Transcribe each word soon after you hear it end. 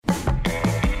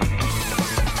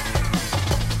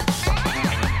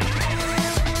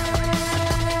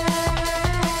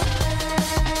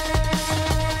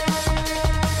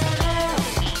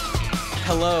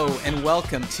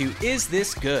welcome to Is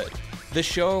This Good? The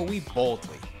show where we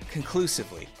boldly,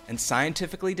 conclusively, and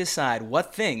scientifically decide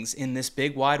what things in this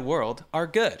big wide world are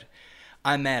good.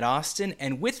 I'm Matt Austin,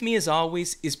 and with me as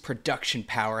always is production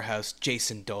powerhouse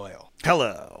Jason Doyle.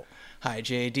 Hello. Hi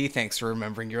JD, thanks for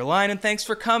remembering your line and thanks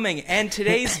for coming. And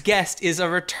today's guest is a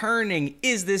returning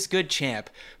Is This Good champ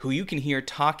who you can hear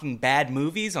talking bad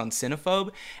movies on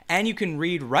Cinephobe, and you can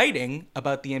read writing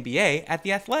about the NBA at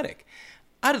The Athletic.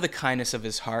 Out of the kindness of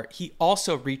his heart, he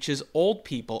also reaches old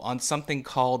people on something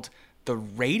called the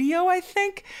radio, I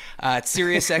think? It's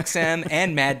SiriusXM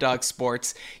and Mad Dog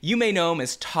Sports. You may know him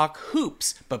as Talk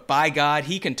Hoops, but by God,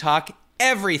 he can talk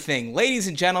everything. Ladies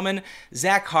and gentlemen,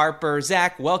 Zach Harper.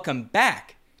 Zach, welcome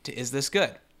back to Is This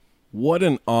Good? What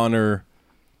an honor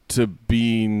to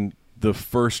being the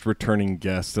first returning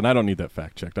guest, and I don't need that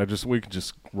fact checked. We can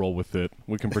just roll with it.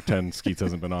 We can pretend Skeets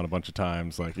hasn't been on a bunch of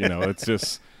times. It's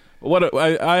just...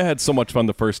 I had so much fun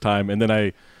the first time, and then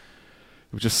I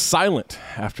was just silent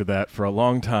after that for a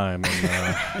long time,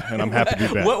 and I'm happy to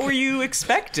be back. What were you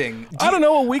expecting? I don't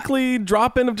know, a weekly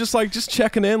drop-in of just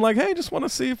checking in, hey, just want to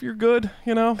see if you're good,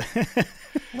 Nothing.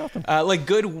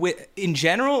 Good in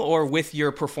general or with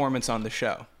your performance on the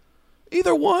show?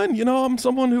 Either one. I'm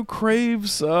someone who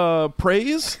craves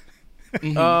praise.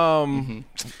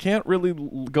 Can't really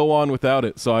go on without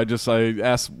it, so I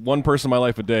ask one person in my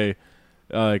life a day,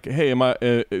 hey, am I?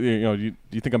 Do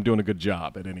you think I'm doing a good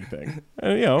job at anything?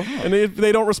 And if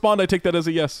they don't respond, I take that as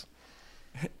a yes.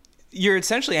 You're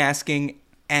essentially asking,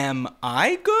 "Am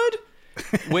I good?"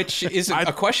 Which is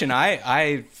a question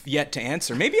I've yet to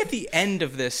answer. Maybe at the end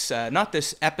of this, not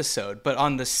this episode, but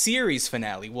on the series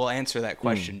finale, we'll answer that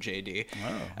question, JD.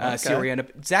 Oh, okay.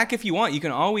 Zach, if you want, you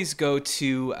can always go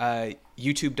to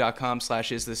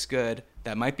youtube.com/isthisgood.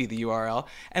 That might be the URL,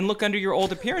 and look under your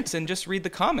old appearance and just read the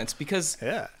comments because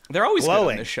they're always glowing.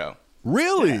 Good on this show.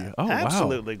 Really? Yeah, oh,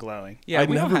 absolutely wow. glowing. Yeah,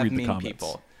 we never don't have read the mean comments.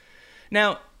 people.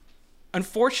 Now,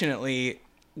 unfortunately,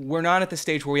 we're not at the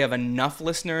stage where we have enough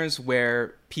listeners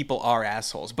where people are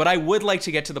assholes. But I would like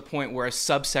to get to the point where a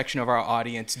subsection of our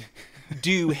audience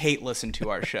do hate listen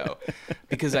to our show,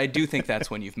 because I do think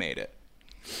that's when you've made it.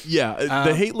 Yeah,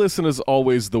 the hate listen is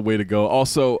always the way to go.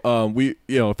 Also,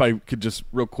 if I could just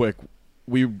real quick,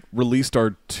 we released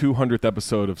our 200th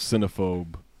episode of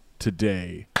Cinephobe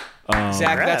today.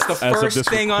 Zach, that's the first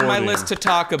thing on my list to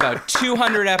talk about.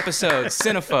 200 episodes,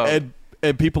 Cinephobe.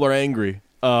 And people are angry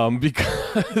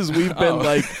because we've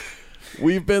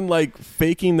been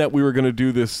faking that we were going to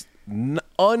do this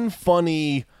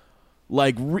unfunny,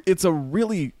 it's a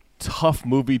really tough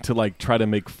movie to try to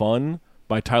make fun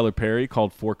by Tyler Perry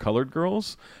called Four Colored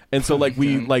Girls. And so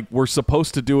we're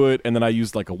supposed to do it, and then I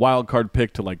used a wild card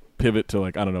pick to pivot to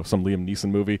I don't know, some Liam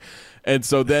Neeson movie. And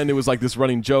so then it was this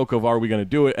running joke of, are we going to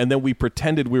do it? And then we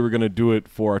pretended we were going to do it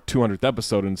for our 200th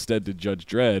episode and instead did Judge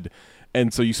Dredd.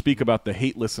 And so you speak about the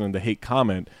hate listen and the hate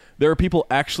comment. There are people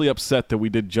actually upset that we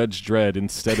did Judge Dredd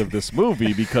instead of this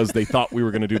movie because they thought we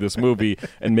were going to do this movie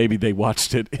and maybe they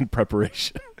watched it in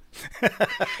preparation.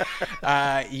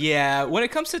 When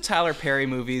it comes to Tyler Perry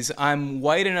movies, I'm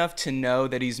white enough to know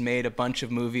that he's made a bunch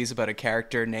of movies about a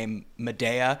character named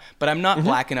Medea, but I'm not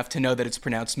black enough to know that it's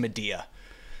pronounced Medea.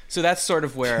 So that's sort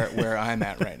of where I'm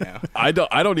at right now. I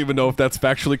don't even know if that's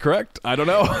factually correct. I don't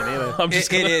know.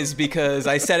 It is, because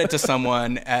I said it to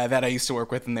someone that I used to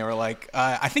work with, and they were like,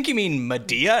 I think you mean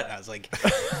Medea? And I was like,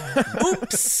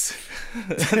 oops.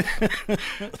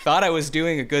 Thought I was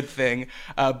doing a good thing.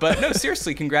 But no,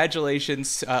 seriously,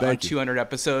 congratulations on 200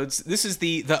 episodes. This is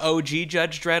the OG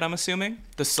Judge Dredd, I'm assuming?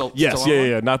 Yes, Stallone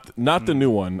yeah. Not the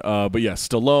new one. But yes,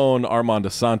 Stallone, Armand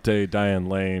Assante, Diane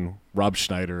Lane, Rob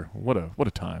Schneider. What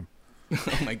a time.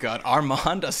 Oh my God,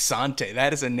 Armand Assante.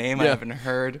 That is a name I haven't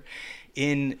heard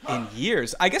in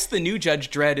years. I guess the new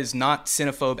Judge Dredd is not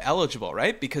Cinephobe eligible,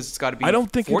 right? Because it's got to be 40%? I don't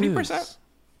think 40%. It is.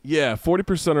 Yeah,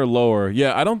 40% or lower.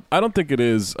 Yeah, I don't think it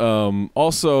is.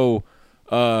 Also,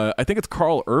 I think it's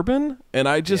Carl Urban, and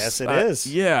yes, it is.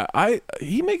 Yeah,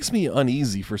 he makes me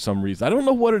uneasy for some reason. I don't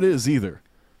know what it is either.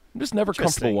 I'm just never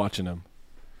comfortable watching him.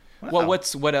 Wow. Well,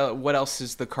 what else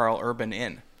is the Carl Urban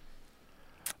in?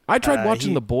 I tried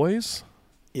watching The Boys.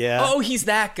 Yeah. Oh, he's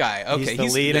that guy. Okay,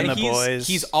 he's the lead in The Boys.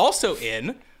 He's also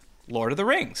in Lord of the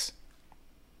Rings.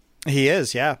 He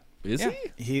is, yeah. Is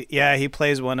he? He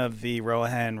plays one of the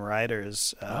Rohan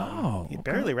riders. He's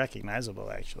barely recognizable,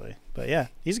 actually. But yeah,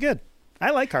 he's good.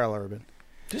 I like Carl Urban.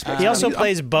 He also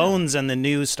plays Bones in the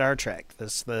new Star Trek,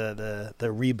 the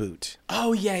reboot.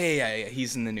 Oh, yeah.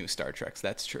 He's in the new Star Treks.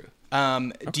 That's true.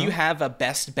 Do you have a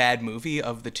best bad movie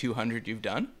of the 200 you've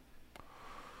done?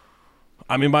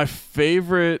 I mean, my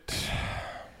favorite,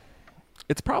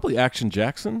 it's probably Action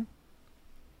Jackson.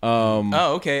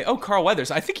 Oh, okay. Oh, Carl Weathers.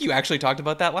 I think you actually talked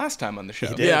about that last time on the show.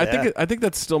 He did. Yeah, Yeah. I think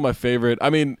that's still my favorite. I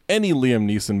mean, any Liam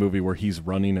Neeson movie where he's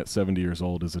running at 70 years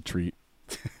old is a treat.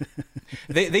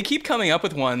 They keep coming up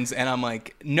with ones, and I'm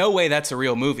like, no way that's a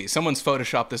real movie. Someone's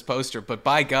photoshopped this poster, but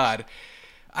by God,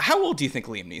 how old do you think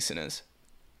Liam Neeson is?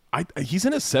 He's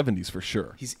in his 70s for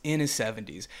sure. He's in his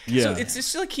 70s. Yeah. So it's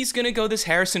just like he's going to go this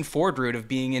Harrison Ford route of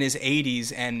being in his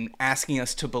 80s and asking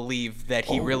us to believe that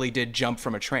he really did jump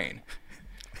from a train.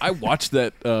 I watched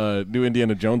that new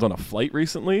Indiana Jones on a flight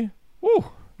recently. Woo,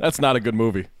 that's not a good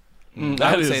movie.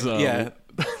 I would say, the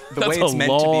way it's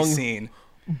meant to be seen.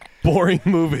 Boring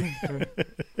movie.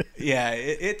 Yeah,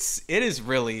 it is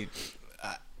really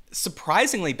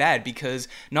surprisingly bad, because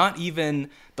not even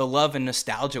the love and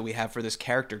nostalgia we have for this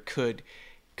character could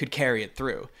carry it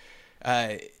through.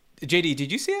 JD,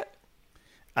 did you see it?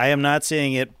 I am not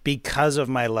seeing it because of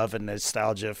my love and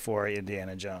nostalgia for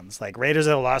Indiana Jones. Like, Raiders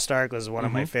of the Lost Ark was one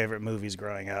of my favorite movies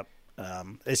growing up.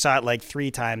 I saw it like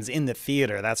 3 times in the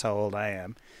theater. That's how old I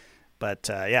am. But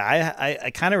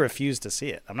I kind of refuse to see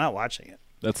it. I'm not watching it.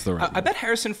 That's the right. I bet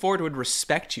Harrison Ford would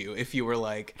respect you if you were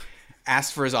like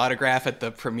asked for his autograph at the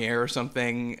premiere or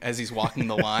something as he's walking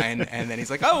the line, and then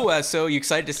he's like, "Oh, so you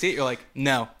excited to see it?" You're like,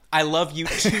 "No, I love you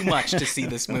too much to see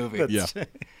this movie." Yeah.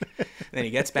 Then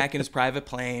he gets back in his private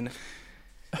plane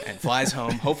and flies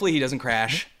home. Hopefully he doesn't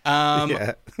crash.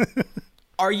 Yeah.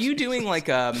 Are you doing like,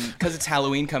 because it's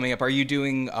Halloween coming up, are you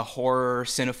doing a horror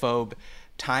cinephobe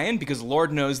tie-in? Because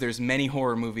Lord knows there's many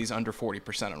horror movies under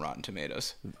 40% on Rotten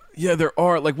Tomatoes. Yeah, there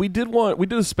are. Like, we did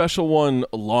a special one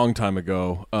a long time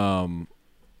ago.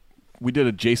 We did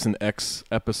a Jason X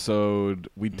episode.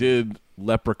 We did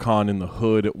Leprechaun in the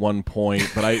Hood at one point,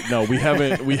 but we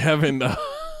haven't we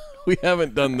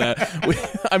haven't done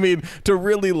that. I mean, to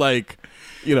really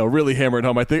really hammer it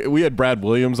home. I think we had Brad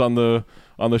Williams on the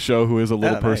show, who is a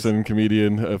little person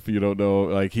comedian, if you don't know,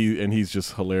 like he's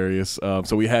just hilarious.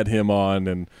 So we had him on,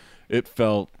 and it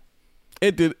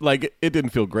didn't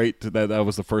feel great that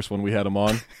was the first one we had him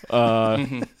on.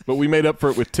 But we made up for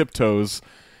it with Tiptoes,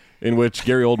 in which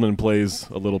Gary Oldman plays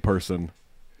a little person,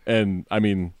 and I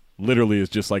mean, literally is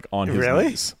just like on his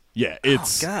knees. Yeah,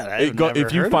 it's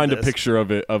if you find a picture of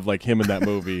it, of like him in that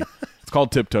movie, it's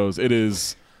called Tiptoes. It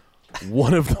is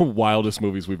one of the wildest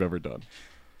movies we've ever done.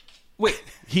 Wait,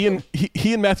 he and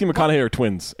Matthew McConaughey are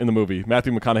twins in the movie.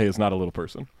 Matthew McConaughey is not a little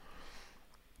person.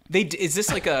 Is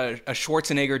this like a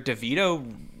Schwarzenegger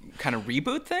DeVito kind of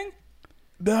reboot thing?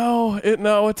 No,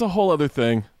 it's a whole other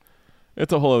thing.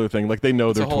 It's a whole other thing. Like, they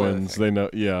know they're twins. They know.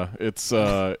 Yeah, it's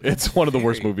one of the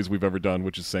worst movies we've ever done,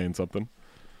 which is saying something.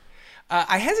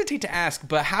 I hesitate to ask,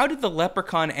 but how did the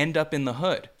leprechaun end up in the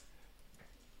hood?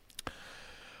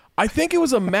 I think it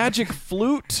was a magic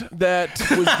flute that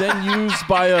was then used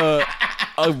by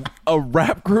a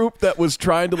rap group that was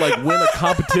trying to like win a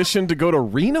competition to go to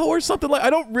Reno or something. Like, I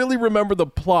don't really remember the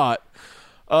plot.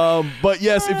 But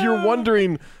yes, if you're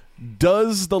wondering,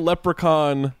 does the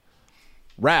leprechaun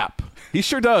rap? He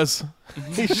sure does.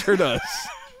 He sure does.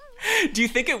 Do you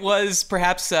think it was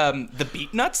perhaps the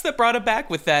Beatnuts that brought it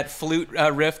back with that flute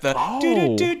riff? The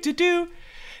do-do-do-do-do,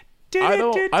 I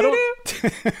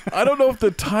don't know if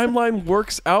the timeline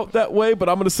works out that way, but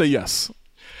I'm going to say yes.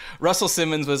 Russell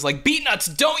Simmons was like,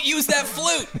 "Beatnuts, don't use that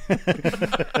flute."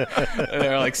 And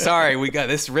they're like, "Sorry, we got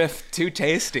this riff too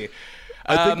tasty."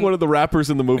 I think one of the rappers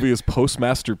in the movie is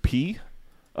Postmaster P.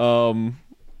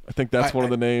 I think that's one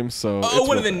of the names. So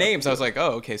one of the names. I was like,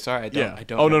 "Oh, okay, sorry, I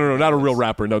don't." Oh no, not a real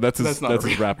rapper. No, that's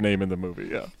his rap name in the movie.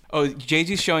 Yeah. Oh,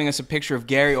 JG's showing us a picture of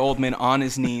Gary Oldman on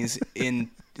his knees in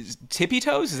Tippy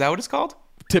Toes. Is that what it's called?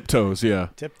 Tiptoes. Yeah.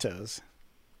 Tiptoes.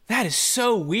 That is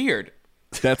so weird.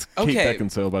 That's Kate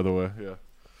Beckinsale, by the way. Yeah.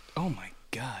 Oh my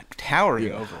God,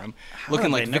 towering over him,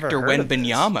 looking like Victor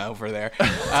Wembanyama over there.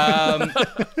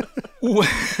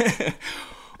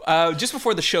 Just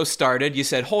before the show started, you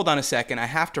said, "Hold on a second, I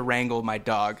have to wrangle my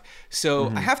dog." So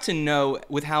I have to know,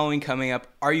 with Halloween coming up,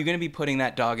 are you going to be putting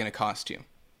that dog in a costume?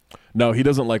 No, he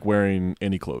doesn't like wearing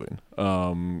any clothing.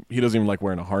 He doesn't even like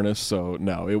wearing a harness. So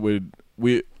no, it would.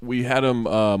 We had him.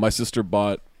 My sister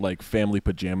bought like family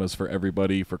pajamas for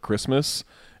everybody for Christmas,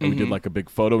 and we did like a big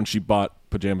photo, and she bought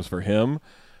pajamas for him.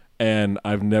 And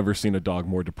I've never seen a dog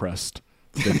more depressed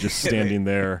than just standing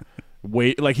there.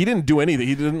 Like, he didn't do anything.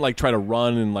 He didn't like try to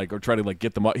run and like or try to like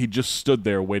get them up. He just stood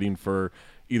there waiting for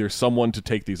either someone to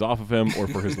take these off of him or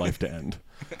for his life to end.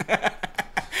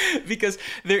 Because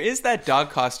there is that dog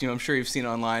costume I'm sure you've seen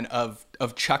online of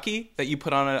Chucky that you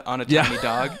put on a tiny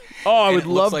dog. Oh, I would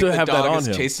love to have that on him. The dog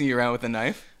is chasing you around with a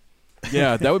knife.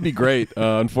 Yeah, that would be great.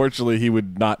 Unfortunately, he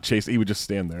would not chase. He would just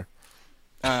stand there.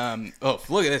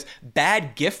 Look at this.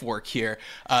 Bad GIF work here.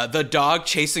 The dog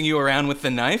chasing you around with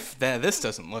the knife. This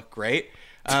doesn't look great.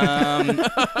 I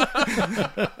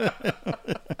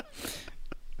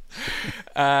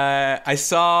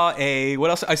saw what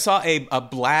else? I saw a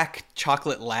black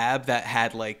chocolate lab that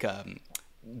had like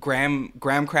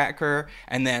graham cracker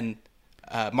and then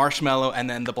marshmallow, and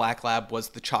then the black lab was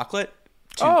the chocolate.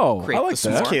 I like the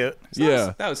that. s'more. Cute.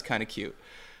 So that was kind of cute.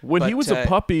 When he was a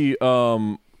puppy,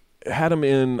 had him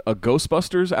in a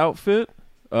Ghostbusters outfit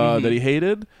that he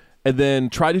hated, and then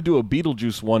tried to do a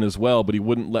Beetlejuice one as well, but he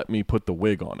wouldn't let me put the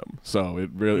wig on him. So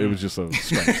it was just a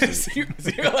strange So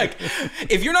you're like,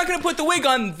 if you're not going to put the wig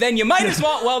on, then you might as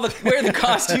well wear the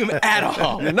costume at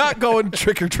all. You're not going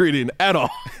trick-or-treating at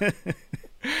all.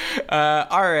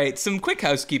 All right, some quick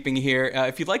housekeeping here.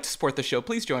 If you'd like to support the show,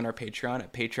 please join our Patreon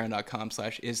at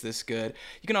patreon.com/isthisgood.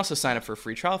 You can also sign up for a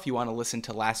free trial if you want to listen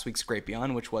to last week's Great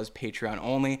Beyond, which was Patreon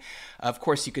only. Of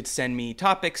course, you could send me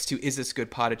topics to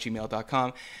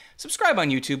isthisgoodpod@gmail.com. Subscribe on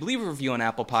YouTube, leave a review on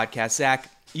Apple Podcasts.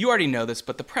 Zach, you already know this,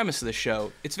 but the premise of the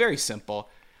show, it's very simple.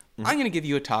 I'm going to give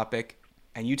you a topic,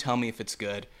 and you tell me if it's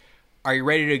good. Are you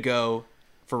ready to go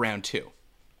for round 2?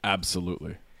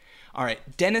 Absolutely. All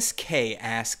right, Dennis K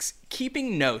asks,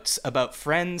 keeping notes about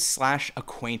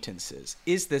friends/acquaintances,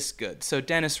 is this good? So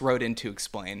Dennis wrote in to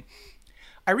explain.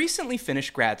 I recently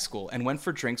finished grad school and went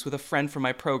for drinks with a friend from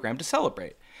my program to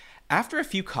celebrate. After a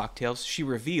few cocktails, she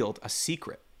revealed a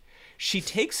secret. She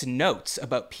takes notes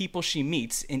about people she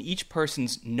meets in each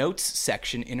person's notes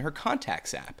section in her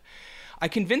contacts app. I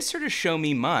convinced her to show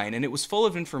me mine, and it was full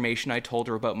of information I told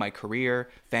her about my career,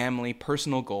 family,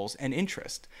 personal goals, and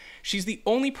interest. She's the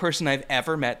only person I've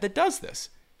ever met that does this.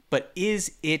 But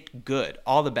is it good?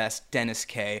 All the best, Dennis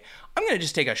K. I'm going to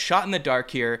just take a shot in the dark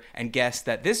here and guess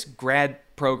that this grad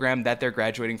program that they're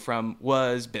graduating from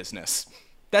was business.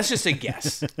 That's just a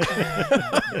guess.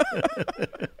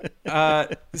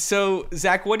 So,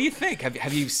 Zach, what do you think?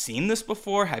 Have you seen this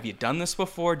before? Have you done this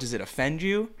before? Does it offend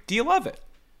you? Do you love it?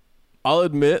 I'll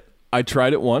admit, I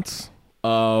tried it once.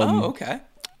 Okay.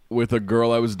 With a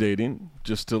girl I was dating,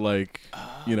 just to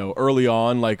early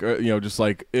on, just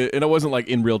like, and it wasn't like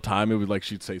in real time. It was like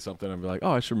she'd say something, and I'd be like,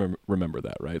 oh, I should remember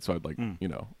that, right? So I'd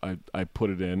I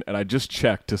put it in, and I just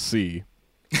checked to see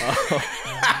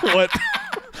what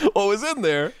was in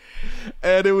there,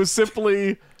 and it was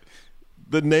simply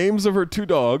the names of her 2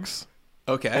 dogs,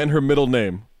 and her middle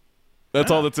name. That's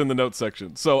all that's in the notes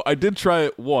section. So I did try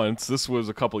it once. This was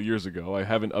a couple years ago. I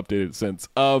haven't updated it since.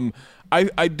 I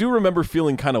do remember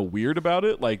feeling kind of weird about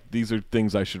it. Like, these are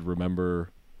things I should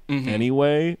remember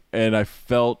anyway. And I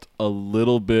felt a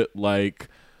little bit like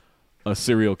a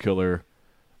serial killer,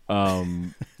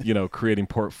 creating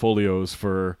portfolios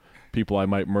for people I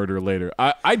might murder later.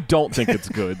 I don't think it's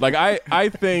good. Like, I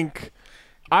think...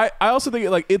 I also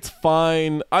think it's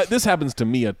fine. This happens to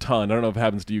me a ton. I don't know if it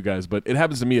happens to you guys, but it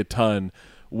happens to me a ton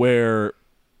where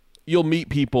you'll meet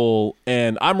people,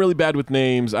 and I'm really bad with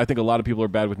names. I think a lot of people are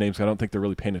bad with names. I don't think they're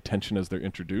really paying attention as they're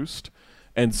introduced.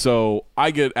 And so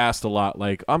I get asked a lot,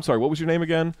 like, I'm sorry, what was your name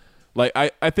again? Like,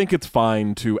 I think it's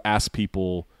fine to ask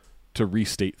people to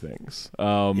restate things.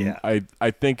 I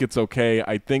think it's okay.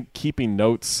 I think keeping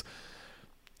notes,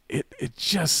 I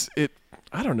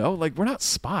don't know, like, we're not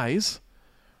spies.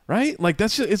 Right? Like,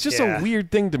 it's just a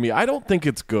weird thing to me. I don't think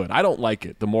it's good. I don't like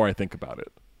it the more I think about it.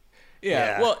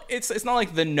 Yeah. Well, it's not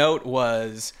like the note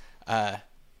was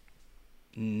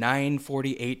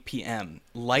 9:48 p.m.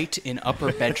 Light in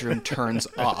upper bedroom turns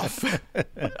off.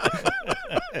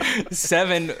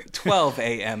 7:12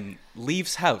 a.m.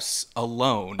 leaves house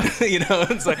alone.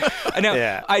 It's like,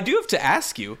 now I do have to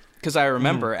ask you, because I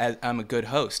remember, as I'm a good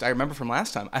host, I remember from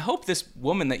last time, I hope this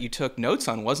woman that you took notes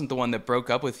on wasn't the one that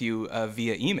broke up with you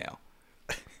via email.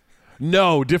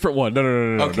 No, different one. No.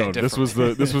 Okay, This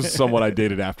was someone I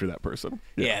dated after that person.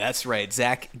 Yeah, that's right.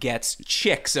 Zach gets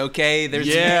chicks, okay? There's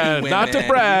many women. Not to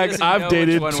brag, I've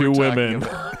dated 2 women.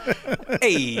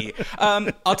 Hey,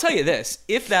 I'll tell you this.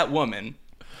 If that woman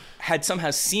had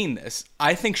somehow seen this,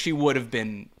 I think she would have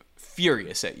been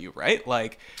furious at you, right?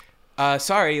 Like,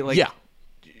 sorry, like... Yeah.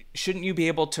 Shouldn't you be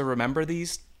able to remember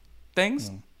these things?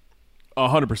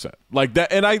 100%. Like that,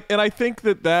 and I think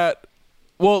that.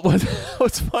 Well,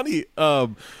 what's funny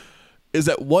is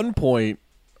at one point,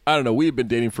 I don't know, we had been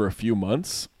dating for a few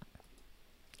months,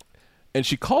 and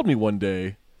she called me one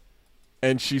day,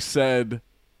 and she said,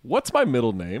 "What's my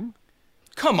middle name?"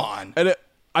 Come on. And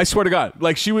I swear to God,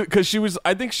 like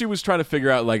I think she was trying to figure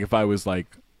out like if I was like,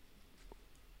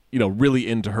 really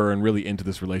into her and really into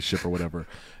this relationship or whatever.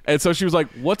 And so she was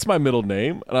like, "What's my middle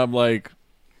name?" And I'm like,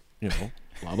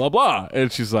 blah, blah, blah.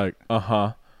 And she's like,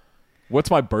 "Uh-huh.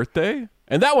 What's my birthday?"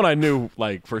 And that one I knew,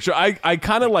 like, for sure. I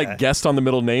kind of, like, guessed on the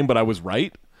middle name, but I was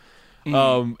right.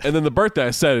 And then the birthday,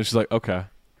 I said it. She's like, okay.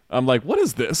 I'm like, what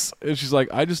is this? And she's like,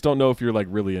 I just don't know if you're, like,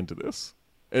 really into this.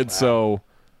 And so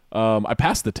I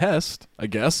passed the test, I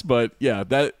guess. But, yeah,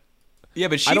 that... Yeah,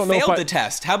 but she failed the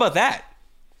test. How about that?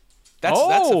 That's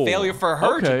a failure for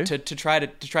her to try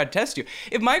to test you.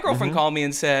 If my girlfriend called me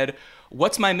and said,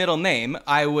 what's my middle name?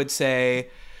 I would say,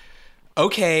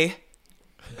 okay...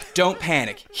 Don't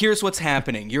panic. Here's what's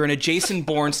happening. You're in a Jason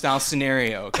Bourne style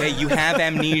scenario, okay? You have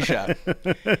amnesia.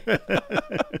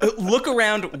 Look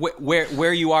around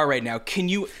where you are right now. Can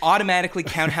you automatically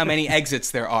count how many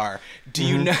exits there are? Do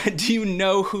you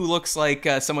know who looks like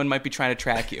someone might be trying to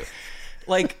track you?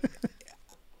 Like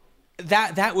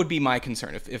that would be my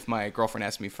concern if my girlfriend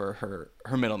asked me for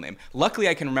her middle name. Luckily,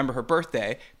 I can remember her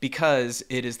birthday because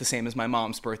it is the same as my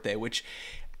mom's birthday, which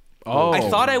I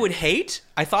thought I would hate,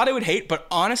 but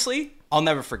honestly, I'll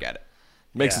never forget it.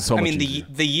 Makes it so much easier.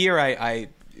 The year I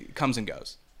comes and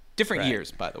goes. Different years,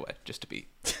 by the way, just to be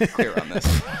clear on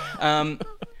this.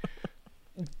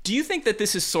 Do you think that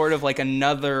this is sort of like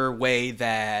another way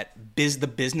that the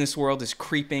business world is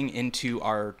creeping into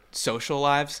our social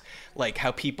lives? Like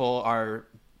how people are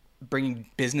bringing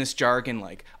business jargon,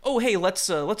 like, oh hey, let's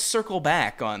circle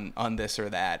back on this or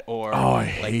that, or I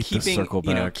hate the circle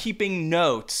back. Keeping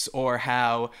notes, or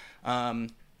how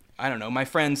I don't know, my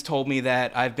friends told me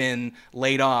that I've been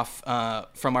laid off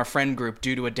from our friend group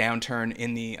due to a downturn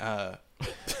in the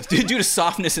due to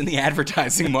softness in the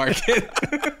advertising market.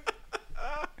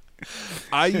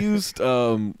 I used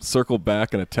circle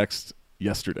back in a text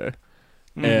yesterday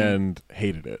and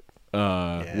hated it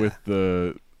with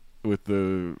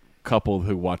the couple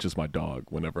who watches my dog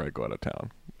whenever I go out of town.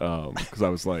 Because I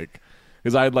was like,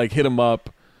 because I had like hit him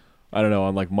up, I don't know,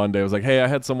 on like Monday. I was like, hey, I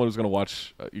had someone who's going to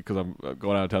watch, because I'm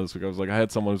going out of town this week. I was like, I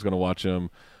had someone who's going to watch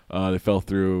him. They fell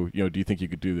through, do you think you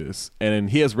could do this? And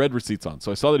he has read receipts on.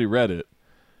 So I saw that he read it.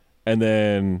 And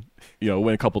then,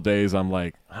 went a couple days, I'm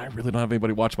like, I really don't have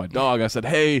anybody watch my dog. I said,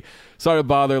 hey, sorry to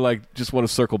bother, like, just want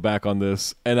to circle back on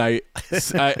this. And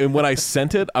and when I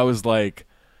sent it, I was like,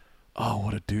 oh,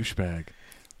 what a douchebag.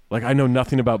 Like, I know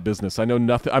nothing about business. I know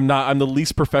nothing. I'm the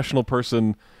least professional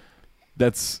person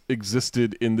that's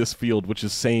existed in this field, which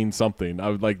is saying something. I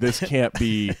was like, this can't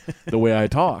be the way I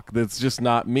talk. That's just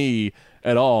not me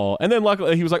at all. And then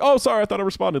luckily he was like, oh, sorry, I thought I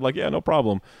responded. Like, yeah, no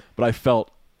problem. But I felt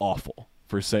awful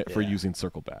for using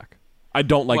circle back. I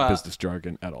don't like business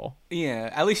jargon at all.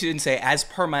 Yeah, at least you didn't say, as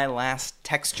per my last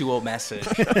textual message.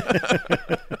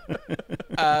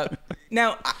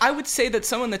 Now, I would say that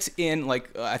someone that's in,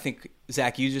 like, I think,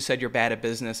 Zach, you just said you're bad at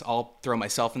business. I'll throw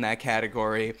myself in that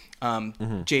category.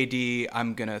 JD,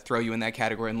 I'm going to throw you in that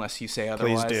category unless you say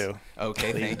otherwise. Please do.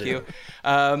 Okay, thank you.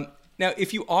 Now,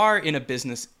 if you are in a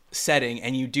business setting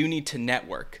and you do need to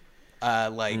network,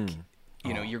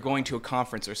 you're going to a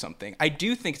conference or something, I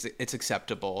do think it's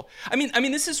acceptable. I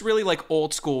mean, this is really like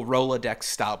old school Rolodex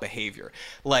style behavior.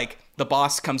 Like the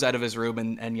boss comes out of his room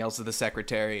and yells to the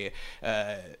secretary,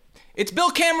 it's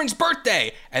Bill Cameron's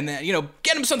birthday, and then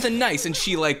get him something nice. And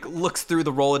she like looks through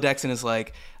the Rolodex and is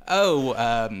like,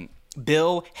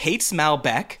 Bill hates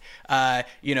Malbec,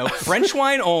 French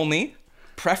wine only,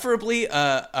 preferably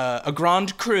a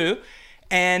Grand Cru,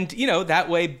 and that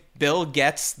way Bill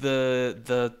gets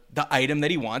the item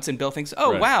that he wants, and Bill thinks,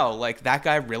 wow, like that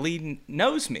guy really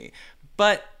knows me.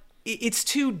 But it's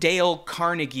too Dale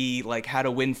Carnegie, like How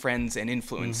to Win Friends and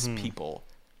Influence People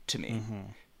to me.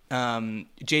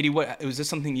 JD, was this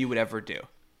something you would ever do?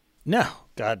 No,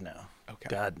 God no. Okay,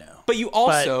 God no. But you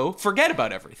also forget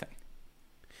about everything.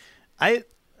 I'm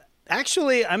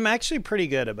actually pretty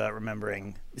good about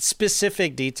remembering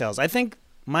specific details. I think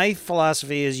my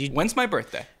philosophy is When's my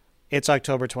birthday? It's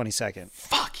October 22nd.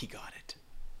 Fuck, he got it.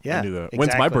 Yeah, I knew that. Exactly.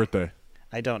 When's my birthday?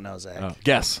 I don't know, Zach.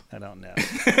 Guess. I don't know.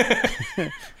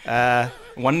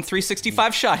 1 in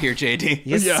 365 shot here, JD.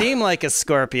 You seem like a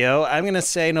Scorpio. I'm going to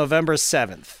say November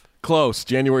 7th. Close.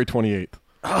 January 28th.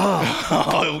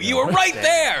 Oh, you were right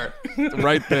there.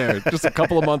 Right there. Just a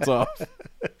couple of months off.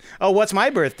 Oh, what's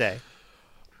my birthday?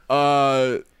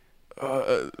 Yeah,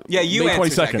 you May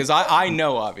answered 22nd. that because I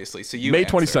know, obviously. So you May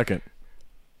answer. 22nd.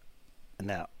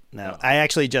 No. I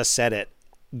actually just said it.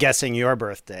 Guessing your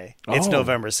birthday. It's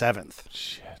November 7th.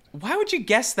 Shit. Why would you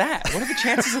guess that? What are the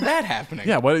chances of that happening?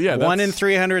 Yeah, well, 1 in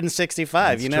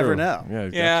 365. You true. never know.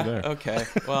 Yeah. Okay.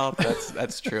 Well,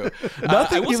 that's true.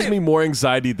 Nothing gives me more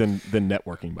anxiety than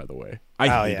networking, by the way. I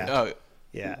hate it. Oh,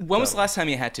 yeah. When was the last time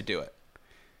you had to do it?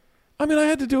 I mean, I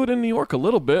had to do it in New York a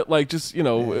little bit. Like, just,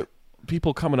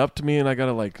 people coming up to me, and I got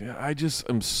to, I just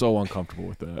am so uncomfortable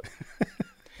with that.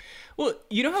 Well,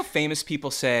 you know how famous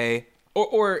people say,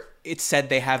 or it's said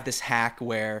they have this hack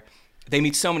where they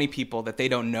meet so many people that they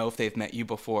don't know if they've met you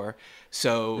before.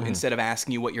 So instead of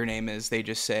asking you what your name is, they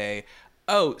just say,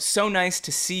 "Oh, so nice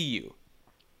to see you."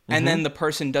 And then the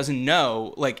person doesn't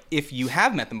know, like, if you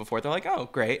have met them before, they're like, "Oh,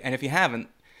 great." And if you haven't,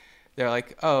 they're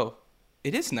like, "Oh,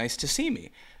 it is nice to see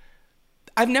me."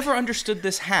 I've never understood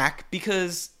this hack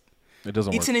because It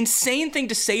doesn't it's work. an insane thing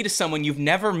to say to someone you've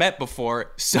never met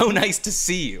before. "So nice to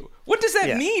see you." What does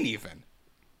that mean even?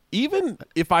 Even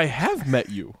if I have met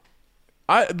you,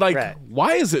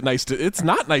 why is it nice to? It's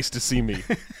not nice to see me.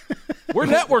 We're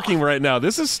networking right now.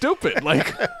 This is stupid.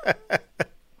 Like,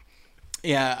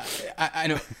 Yeah, I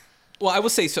know. Well, I will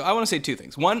say, so I want to say two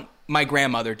things. One, my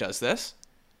grandmother does this,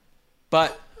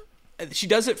 but she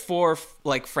does it for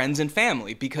like friends and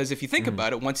family, because if you think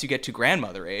about it, once you get to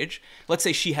grandmother age, let's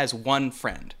say she has one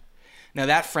friend. Now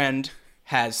that friend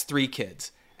has 3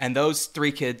 kids, and those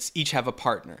 3 kids each have a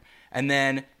partner. And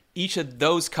then each of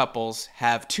those couples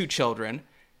have 2 children,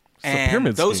 and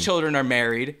those children are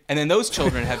married, and then those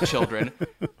children have children.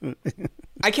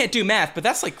 I can't do math, but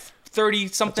that's like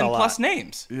 30-something plus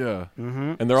names. yeah.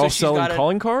 And they're all selling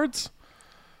calling cards?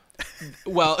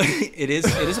 Well, it is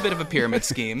a bit of a pyramid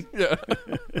scheme. Yeah.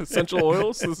 Essential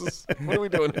oils? What are we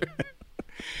doing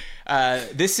here?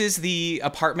 This is the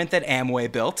apartment that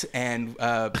Amway built, and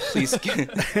please.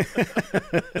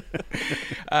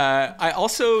 I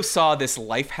also saw this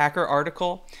Life Hacker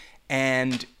article,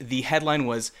 and the headline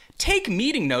was "Take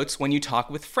meeting notes when you talk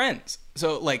with friends."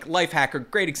 So, like, Life Hacker,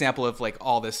 great example of like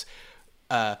all this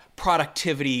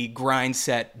productivity grind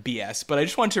set BS. But I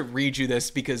just want to read you this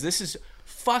because this is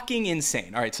fucking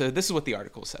insane. All right, so this is what the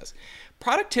article says.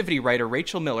 Productivity writer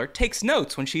Rachel Miller takes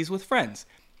notes when she's with friends.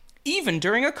 Even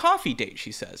during a coffee date,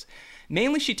 she says.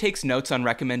 Mainly she takes notes on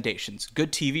recommendations,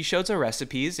 good TV shows or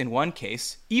recipes, in one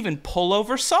case, even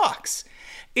pullover socks.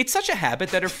 It's such a habit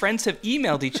that her friends have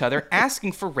emailed each other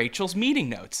asking for Rachel's meeting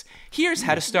notes. Here's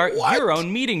how to start your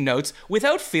own meeting notes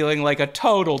without feeling like a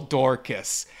total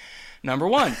dorcas. Number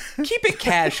 1, keep it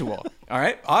casual. All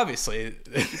right? Obviously,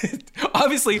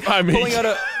 pulling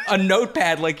out a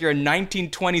notepad like you're a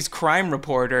 1920s crime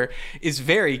reporter is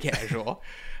very casual.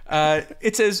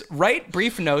 It says, write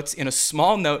brief notes in a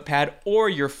small notepad or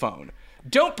your phone.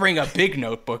 Don't bring a big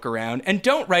notebook around, and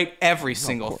don't write every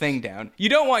single thing down. You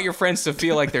don't want your friends to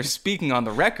feel like they're speaking on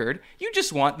the record. You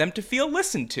just want them to feel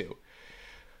listened to.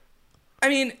 I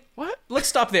mean, what? Let's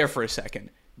stop there for a second.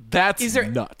 That's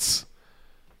nuts.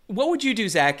 What would you do,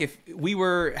 Zach, if we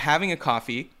were having a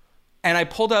coffee and I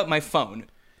pulled out my phone?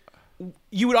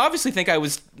 You would obviously think I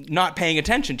was not paying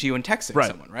attention to you and texting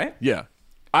someone, right? Yeah.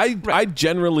 I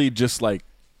generally just like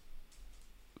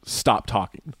stop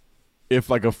talking if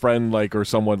like a friend like or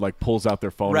someone like pulls out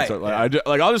their phone. Right. And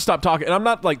start, I'll just stop talking, and I'm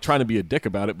not like trying to be a dick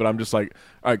about it, but I'm just like,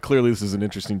 all right, clearly this isn't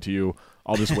interesting to you.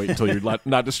 I'll just wait until you're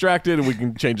not distracted, and we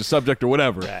can change the subject or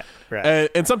whatever. Right.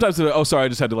 And sometimes, oh, sorry, I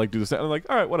just had to like do this. And I'm like,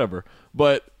 all right, whatever.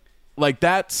 But like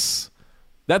that's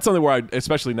something where I,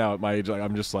 especially now at my age, like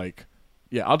I'm just like,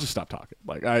 yeah, I'll just stop talking.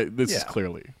 Like this is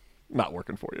clearly not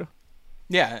working for you.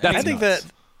 Yeah, I think that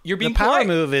you're being the power polite.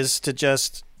 move is to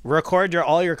just record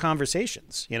all your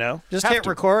conversations. You know, just hit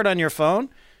record on your phone.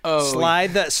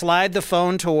 Slide the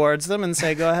phone towards them and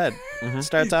say, "Go ahead,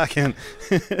 start talking."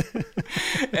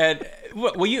 And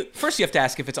well, you have to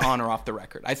ask if it's on or off the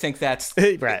record. I think that's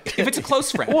right. If it's a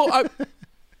close friend. Well,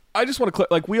 I just want to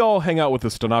like we all hang out with a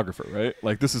stenographer, right?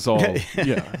 Like this is all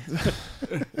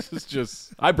This is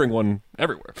just I bring one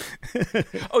everywhere.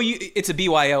 It's a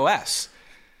BYOS.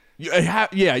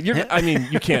 I mean,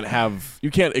 you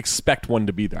can't expect one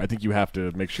to be there. I think you have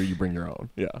to make sure you bring your own.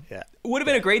 Yeah. Would have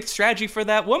been a great strategy for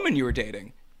that woman you were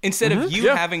dating. Instead of you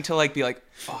having to like be like,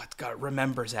 "Oh, it's got to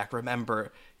remember, Zach,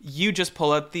 remember." You just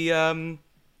pull out the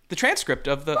transcript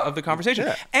of the conversation.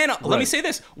 Yeah. And let me say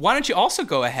this: why don't you also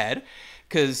go ahead?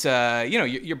 Because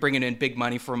you're bringing in big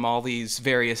money from all these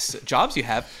various jobs you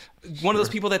have. One of those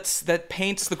people that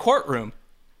paints the courtroom.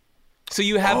 So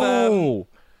you have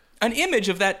an image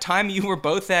of that time you were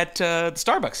both at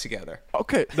Starbucks together.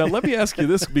 Okay, now let me ask you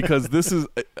this, because this is,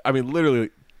 I mean, literally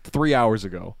 3 hours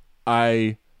ago,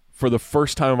 I, for the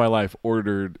first time in my life,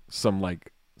 ordered some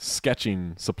like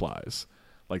sketching supplies.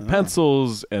 Like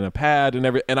pencils and a pad and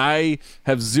everything. And I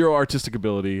have zero artistic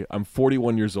ability. I'm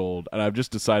 41 years old, and I've just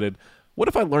decided, what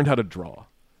if I learned how to draw?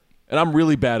 And I'm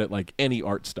really bad at like any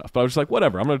art stuff. But I was just like,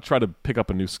 whatever, I'm going to try to pick up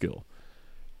a new skill.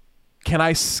 Can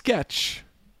I sketch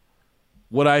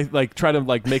what I like, try to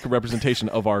like make a representation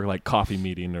of our like coffee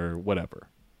meeting or whatever?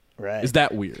 Right. Is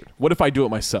that weird? What if I do it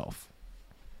myself?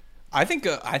 I think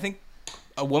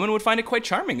a woman would find it quite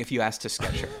charming if you asked to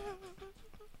sketch her.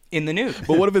 in the nude.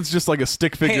 But what if it's just like a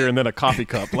stick figure and then a coffee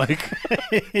cup? Like,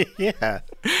 Yeah.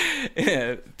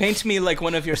 Yeah, paint me like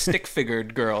one of your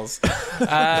stick-figured girls.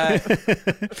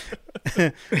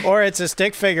 Or it's a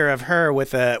stick figure of her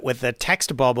with a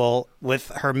text bubble with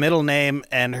her middle name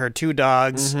and her 2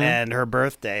 dogs and her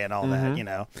birthday and all that, you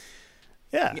know.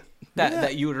 Yeah.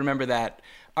 That you would remember that.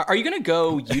 Are you going to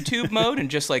go YouTube mode and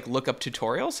just like look up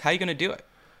tutorials? How are you going to do it?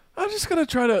 I'm just going to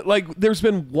try to, like, there's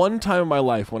been one time in my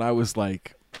life when I was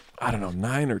like, I don't know,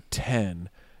 9 or 10,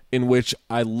 in which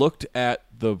I looked at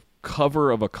the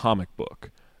cover of a comic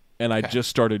book and I just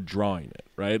started drawing it,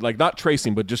 right? Like, not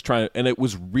tracing, but just trying, and it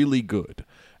was really good.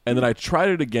 And then I tried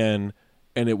it again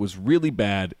and it was really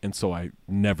bad, and so I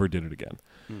never did it again.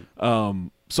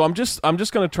 So I'm just going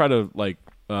to try to, like,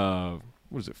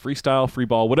 what is it? Freestyle, free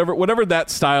ball, whatever that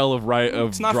style of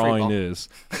drawing is.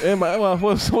 Well,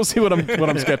 we'll see what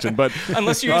I'm sketching. But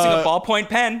unless you're using a ballpoint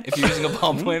pen, if you're using a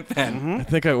ballpoint pen, I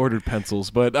think I ordered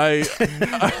pencils, but I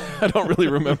don't really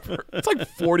remember. It's like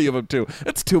 40 of them too.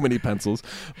 It's too many pencils.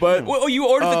 But you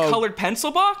ordered the colored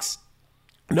pencil box?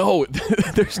 No,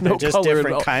 there's no just color.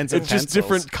 different kinds of It's just pencils.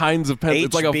 different kinds of pencils.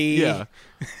 It's like HB.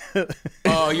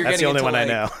 Oh, you're That's getting the only into one I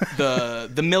like know.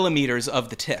 the millimeters of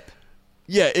the tip.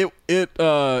 Yeah,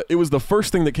 it was the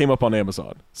first thing that came up on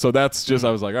Amazon. So that's just, I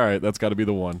was like, all right, that's got to be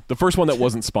the one. The first one that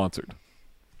wasn't sponsored.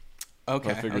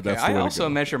 Okay. figured that's the I way to also go.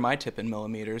 measure my tip in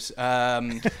millimeters.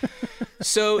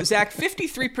 So, Zach,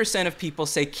 53% of people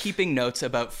say keeping notes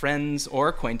about friends or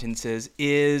acquaintances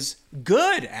is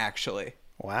good, actually.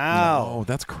 Wow. Oh,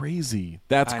 that's crazy.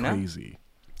 That's I know. crazy.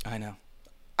 I know.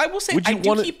 I will say Would I you do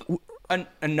wanna- keep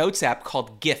a notes app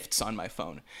called Gifts on my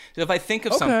phone. So if I think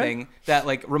of Okay. something that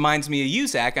like reminds me of you,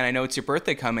 Zach, and I know it's your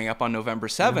birthday coming up on November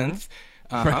 7th,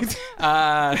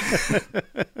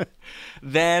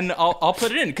 then I'll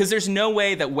put it in, because there's no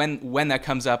way that when that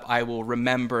comes up, I will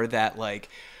remember that, like,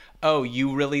 oh,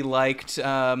 you really liked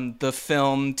the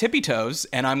film Tippy Toes,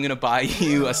 and I'm going to buy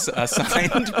you a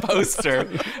signed poster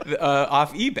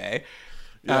off eBay.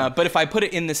 But if I put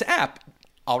it in this app,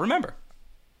 I'll remember.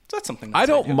 So that's something I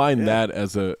don't do. mind that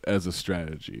as a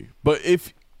strategy. But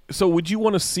would you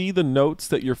want to see the notes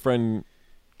that your friend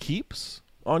keeps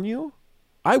on you?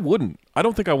 I wouldn't. I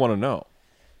don't think I want to know.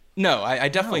 No, I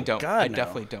definitely don't. God, I no.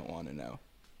 definitely don't want to know.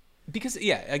 Because,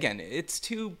 yeah, again, it's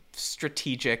too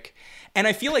strategic. And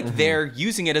I feel like they're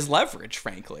using it as leverage,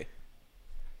 frankly.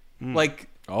 Like,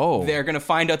 they're going to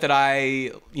find out that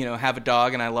I, have a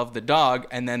dog and I love the dog,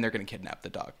 and then they're going to kidnap the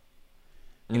dog.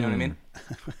 You know what I mean?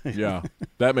 Yeah,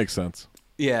 that makes sense.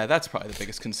 Yeah, that's probably the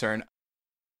biggest concern.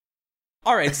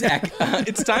 All right, Zach,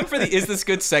 it's time for the Is This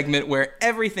Good segment where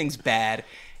everything's bad.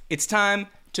 It's time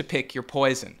to pick your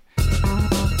poison.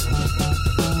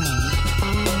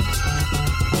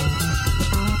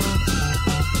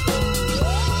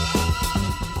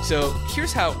 So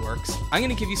here's how it works. I'm going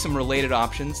to give you some related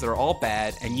options that are all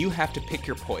bad, and you have to pick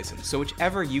your poison. So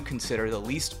whichever you consider the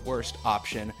least worst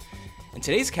option. And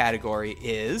today's category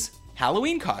is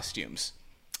Halloween costumes.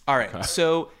 All right,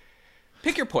 so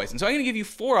pick your poison. So I'm going to give you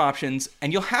 4 options,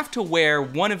 and you'll have to wear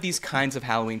one of these kinds of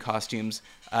Halloween costumes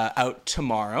out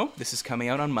tomorrow. This is coming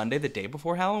out on Monday, the day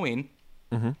before Halloween.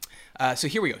 So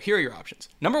here we go. Here are your options.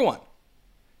 Number 1,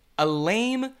 a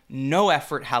lame,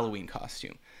 no-effort Halloween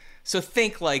costume. So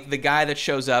think like the guy that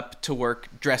shows up to work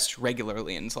dressed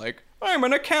regularly and is like, I'm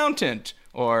an accountant.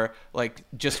 Or like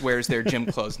just wears their gym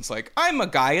clothes and it's like, I'm a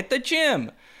guy at the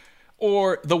gym.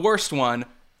 Or the worst one,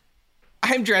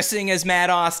 I'm dressing as Matt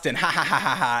Austin. Ha ha ha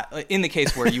ha ha. In the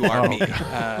case where you are me.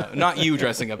 Not you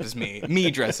dressing up as me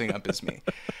dressing up as me.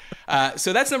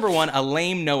 So that's number 1, a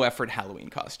lame, no effort Halloween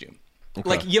costume. Okay.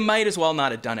 Like you might as well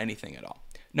not have done anything at all.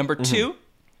 Number 2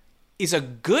 is a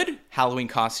good Halloween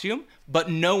costume,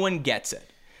 but no one gets it.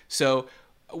 So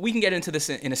we can get into this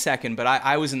in a second, but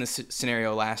I was in this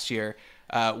scenario last year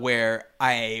where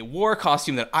I wore a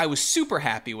costume that I was super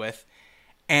happy with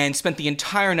and spent the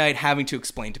entire night having to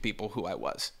explain to people who I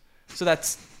was. So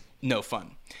that's no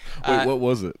fun. Wait, what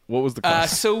was it? What was the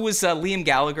costume? So it was Liam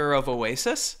Gallagher of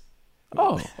Oasis.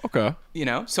 Oh, okay.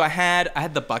 So I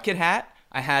had the bucket hat.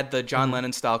 I had the John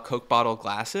Lennon style Coke bottle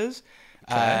glasses.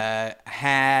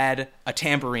 Had a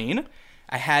tambourine.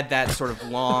 I had that sort of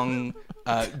long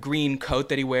green coat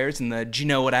that he wears in the "Do You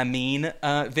Know What I Mean"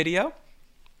 video.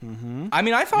 I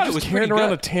mean, I thought it was pretty carrying around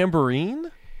good. a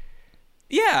tambourine?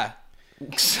 Yeah.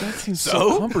 That seems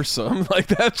so cumbersome. Like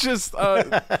that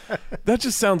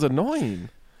just sounds annoying.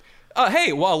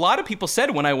 Hey, well, a lot of people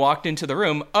said when I walked into the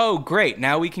room, oh, great,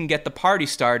 now we can get the party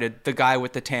started. The guy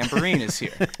with the tambourine is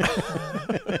here.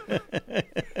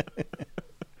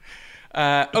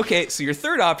 Okay, so your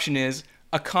third option is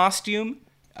a costume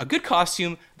A good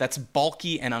costume that's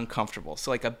bulky and uncomfortable.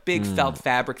 So like a big felt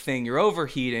fabric thing, you're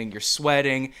overheating, you're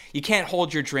sweating, you can't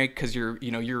hold your drink because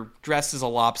you're dressed as a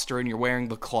lobster and you're wearing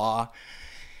the claw.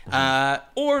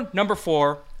 Or number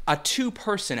 4, a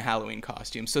 2-person Halloween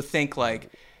costume. So think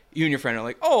like you and your friend are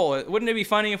like, oh, wouldn't it be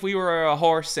funny if we were a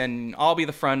horse and I'll be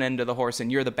the front end of the horse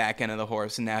and you're the back end of the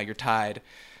horse and now you're tied,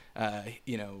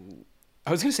 I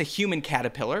was going to say human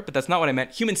caterpillar, but that's not what I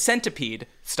meant. Human centipede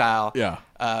style,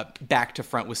 back to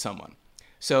front with someone.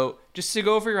 So just to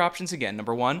go over your options again.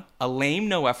 Number 1, a lame,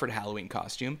 no-effort Halloween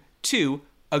costume. 2,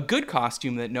 a good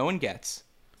costume that no one gets.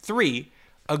 3,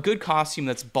 a good costume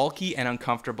that's bulky and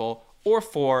uncomfortable. Or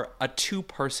 4, a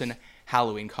 2-person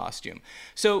Halloween costume.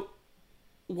 So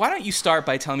why don't you start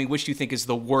by telling me which you think is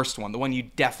the worst one, the one you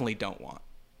definitely don't want?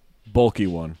 Bulky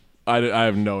one. I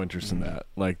have no interest in that.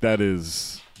 Like,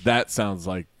 that sounds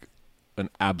like an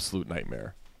absolute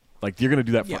nightmare. Like, you're going to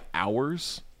do that for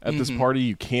hours at this party.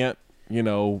 You can't,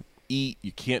 eat.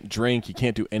 You can't drink. You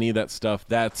can't do any of that stuff.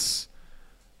 That's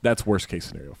worst case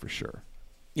scenario for sure.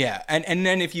 Yeah, and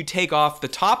then if you take off the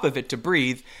top of it to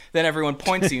breathe, then everyone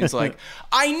points at you and is like,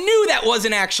 I knew that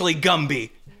wasn't actually Gumby.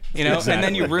 Exactly. And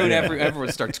then you ruin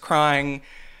everyone starts crying.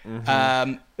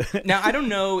 Now, I don't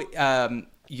know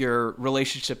your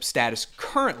relationship status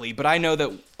currently, but I know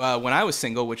that when I was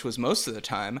single, which was most of the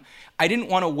time, I didn't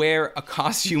want to wear a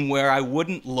costume where I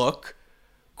wouldn't look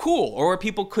cool or where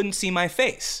people couldn't see my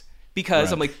face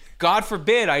because I'm like, God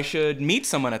forbid I should meet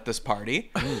someone at this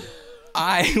party.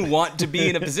 I want to be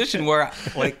in a position where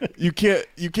like you can't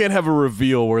have a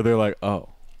reveal where they're like, oh,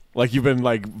 like you've been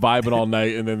like vibing all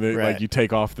night and then like you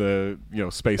take off the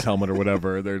space helmet or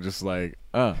whatever. They're just like,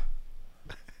 all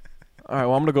right,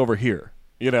 well I'm gonna go over here.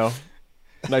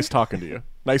 Nice talking to you.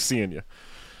 Nice seeing you.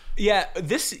 Yeah,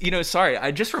 this, sorry,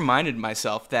 I just reminded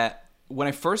myself that when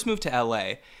I first moved to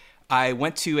LA, I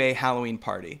went to a Halloween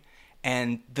party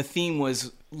and the theme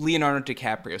was Leonardo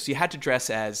DiCaprio. So you had to dress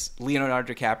as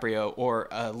Leonardo DiCaprio or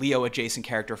a Leo adjacent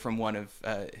character from one of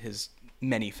his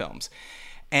many films.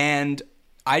 And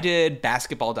I did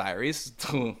Basketball Diaries.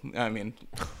 I mean,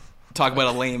 talk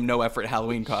about a lame, no-effort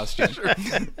Halloween costume.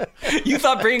 You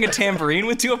thought bringing a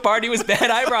tambourine to a party was bad?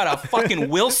 I brought a fucking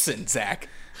Wilson, Zach.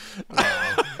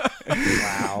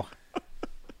 Wow.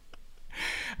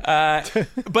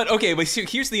 But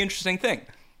here's the interesting thing.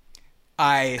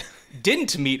 I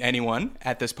didn't meet anyone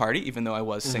at this party, even though I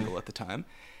was single at the time.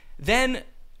 Then,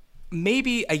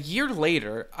 maybe a year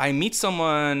later, I meet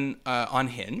someone on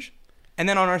Hinge. And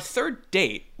then on our third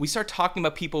date, we start talking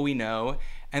about people we know.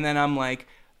 And then I'm like,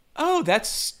 oh,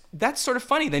 that's sort of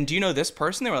funny. Then do you know this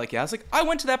person? They were like, yeah. I was like, I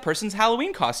went to that person's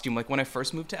Halloween costume like when I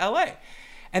first moved to LA.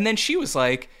 And then she was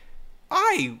like,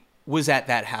 I was at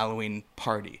that Halloween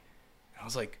party. And I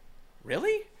was like,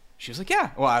 really? She was like,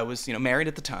 yeah. Well, I was, married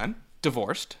at the time,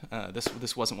 divorced.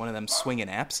 This wasn't one of them swinging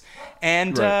apps.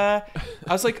 And I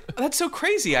was like, that's so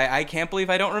crazy. I can't believe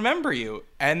I don't remember you.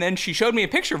 And then she showed me a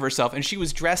picture of herself, and she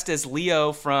was dressed as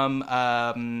Leo from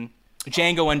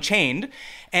Django Unchained,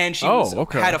 and she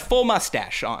had a full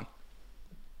mustache on.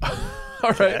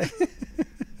 All right.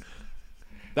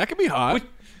 That could be hot.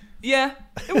 Yeah,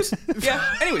 it was. Yeah.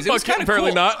 Anyways, it was kind of cool.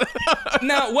 Apparently not.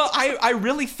 No, well, I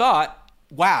really thought,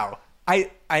 wow. I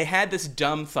had this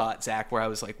dumb thought, Zach, where I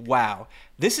was like, wow,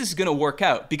 this is going to work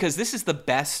out because this is the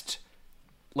best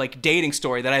like dating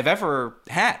story that I've ever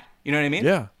had. You know what I mean?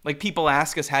 Yeah. Like people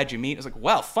ask us, how'd you meet? It's like,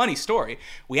 well, funny story.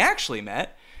 We actually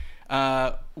met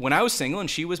when I was single and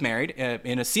she was married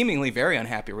in a seemingly very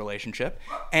unhappy relationship.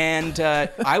 And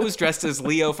I was dressed as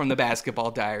Leo from the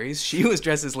Basketball Diaries. She was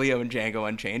dressed as Leo in Django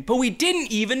Unchained. But we didn't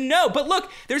even know. But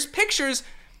look, there's pictures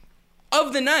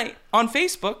of the night on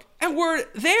Facebook, and we're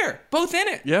there, both in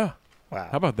it. Yeah. Wow.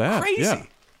 How about that? Crazy. Yeah.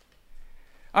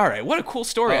 All right, what a cool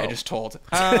story I just told.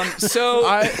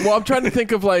 I'm trying to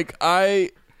think of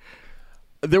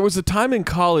there was a time in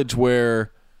college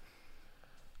where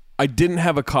I didn't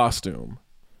have a costume,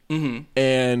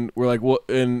 and we're like, well,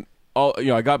 and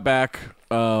I got back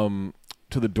to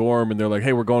the dorm, and they're like,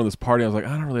 hey, we're going to this party. I was like,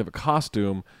 I don't really have a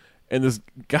costume, and this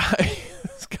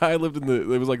guy lived it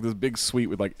was like this big suite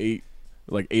with like eight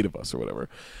of us or whatever,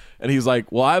 and he's like,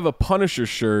 well, I have a Punisher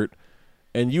shirt,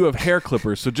 and you have hair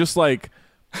clippers, so just like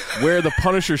wear the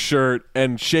Punisher shirt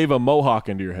and shave a mohawk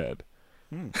into your head.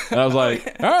 And I was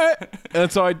like, all right. And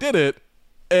so I did it.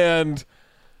 And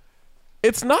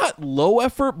it's not low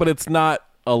effort, but it's not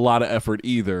a lot of effort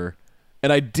either.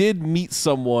 And I did meet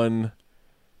someone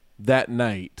that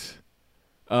night.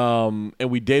 And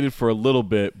we dated for a little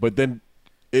bit. But then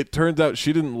it turns out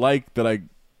she didn't like that I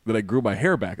grew my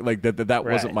hair back, like that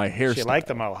wasn't my hairstyle. She liked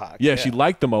the mohawk. Yeah, she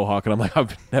liked the mohawk, and I'm like, I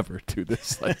would never do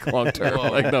this like long term.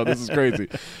 Like, no, this is crazy.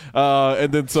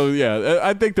 And then so yeah,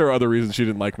 I think there are other reasons she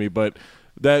didn't like me, but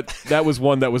that was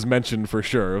one that was mentioned for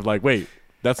sure. Of like, wait,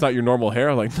 that's not your normal hair?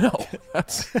 I'm like, no,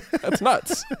 that's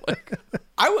nuts. Like,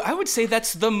 I would say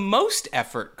that's the most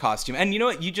effort costume. And you know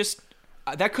what?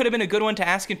 That could have been a good one to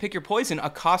ask and pick your poison. A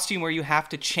costume where you have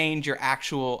to change your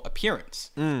actual appearance.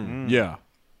 Yeah.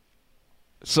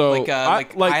 So I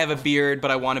have a beard,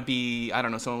 but I want to be, I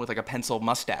don't know, someone with like a pencil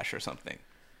mustache or something.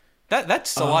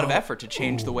 That's a lot of effort to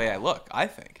change the way I look, I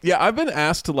think. Yeah, I've been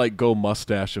asked to like go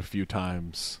mustache a few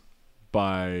times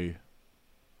by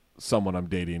someone I'm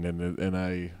dating, and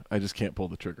I just can't pull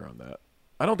the trigger on that.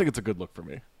 I don't think it's a good look for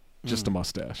me, just a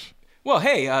mustache. Well,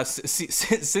 hey,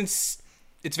 since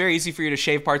it's very easy for you to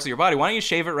shave parts of your body, why don't you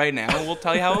shave it right now and we'll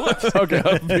tell you how it looks. Okay,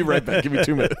 I'll be right back. Give me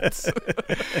 2 minutes.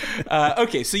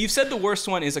 Okay, so you've said the worst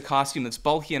one is a costume that's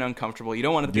bulky and uncomfortable. You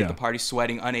don't want to be at the party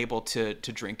sweating, unable to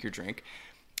drink your drink.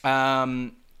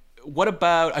 What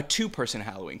about a 2-person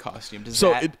Halloween costume? Does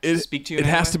that speak to you? It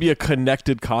has to be a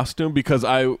connected costume, because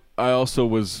I also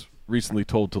was recently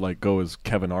told to like go as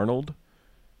Kevin Arnold,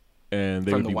 and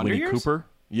they would be Winnie Cooper.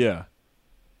 Yeah.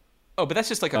 Oh, but that's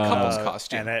just like a couple's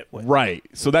costume. Right.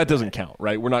 So that doesn't count,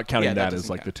 right? We're not counting that as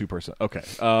like count. The 2-person. Okay.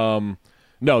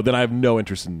 No, then I have no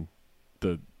interest in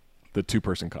the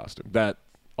 2-person costume. That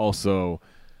also,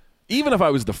 even if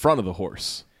I was the front of the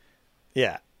horse.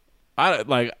 Yeah. I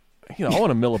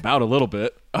want to mill about a little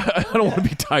bit. I don't want to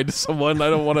be tied to someone. I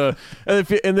don't want to.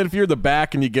 And then if you're the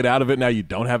back and you get out of it, now you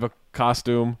don't have a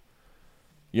costume.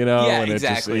 Yeah, and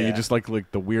exactly. You just like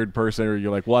the weird person, or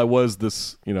you're like, well, I was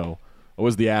this, I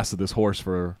was the ass of this horse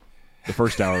for the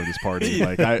first hour of this party.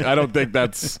 Like, I don't think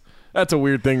that's a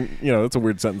weird thing. That's a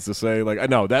weird sentence to say. Like, I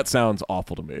know that sounds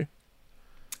awful to me.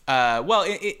 Well,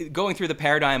 going through the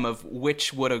paradigm of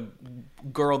which would a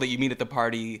girl that you meet at the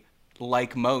party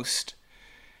like most,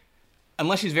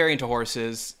 unless she's very into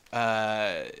horses,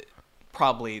 that's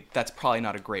probably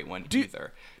not a great one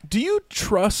either. Do you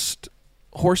trust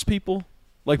horse people?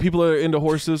 Like people that are into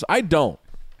horses? I don't.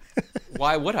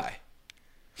 Why would I?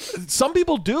 Some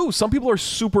people do. Some people are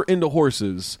super into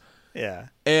horses. Yeah.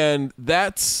 And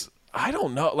I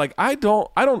don't know. Like I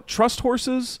don't trust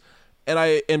horses,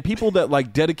 and people that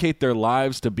like dedicate their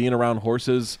lives to being around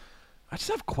horses, I just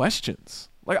have questions.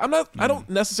 Like I don't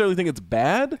necessarily think it's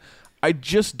bad. I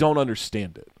just don't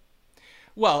understand it.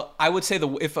 Well, I would say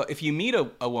if you meet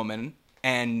a woman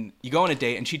and you go on a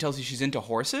date and she tells you she's into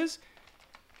horses,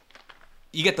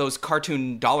 you get those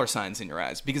cartoon dollar signs in your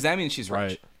eyes, because that means she's rich.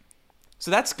 Right.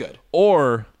 So that's good.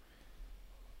 Or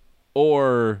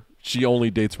she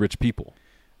only dates rich people.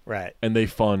 Right. And they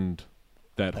fund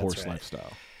that horse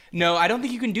lifestyle. No, I don't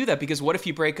think you can do that, because what if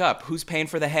you break up? Who's paying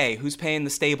for the hay? Who's paying the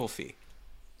stable fee?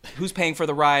 Who's paying for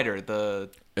the rider?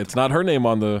 It's not her name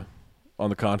on the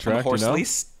contract. On the horse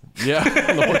lease? Yeah,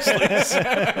 on the horse lease.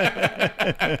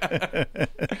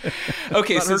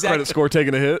 Okay, not so her credit score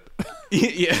taking a hit.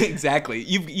 Yeah, exactly.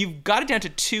 You've got it down to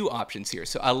 2 options here.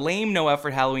 So a lame, no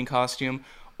effort Halloween costume,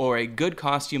 or a good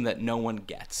costume that no one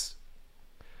gets.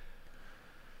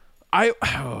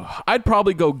 I'd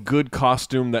probably go good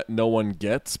costume that no one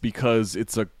gets, because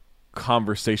it's a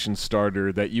conversation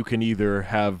starter that you can either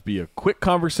have be a quick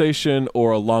conversation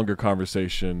or a longer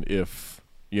conversation if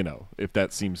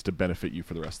that seems to benefit you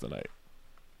for the rest of the night.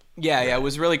 Yeah, it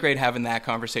was really great having that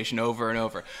conversation over and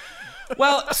over.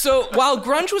 Well, so while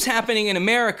grunge was happening in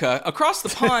America, across the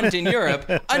pond in Europe,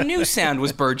 a new sound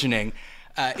was burgeoning,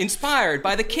 inspired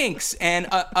by the Kinks, and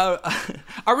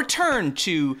a return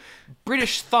to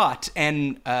British thought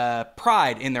and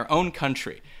pride in their own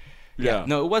country. Yeah.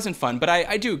 No, it wasn't fun, but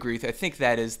I do agree with you. I think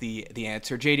that is the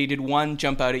answer. JD, did one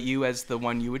jump out at you as the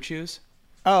one you would choose?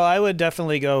 Oh, I would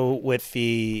definitely go with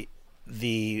the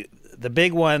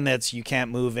big one that's you can't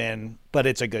move in, but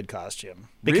it's a good costume.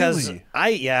 Because really?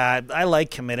 I like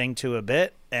committing to a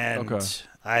bit, and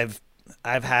I've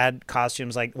had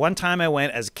costumes like one time I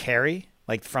went as Carrie,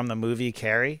 like from the movie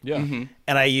Carrie. Yeah. Mm-hmm.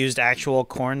 And I used actual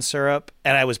corn syrup,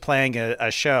 and I was playing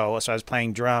a show, so I was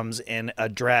playing drums in a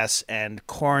dress and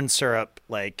corn syrup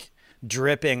like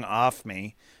dripping off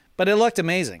me. But it looked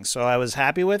amazing, so I was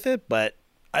happy with it, but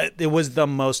it was the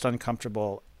most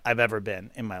uncomfortable I've ever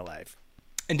been in my life.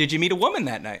 And did you meet a woman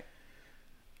that night?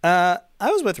 I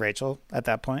was with Rachel at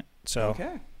that point, so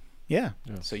okay. Yeah.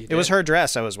 So you did. It was her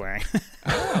dress I was wearing.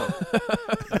 Oh.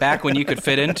 Back when you could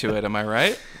fit into it, am I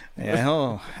right? Yeah,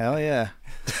 oh, hell yeah.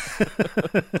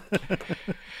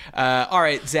 All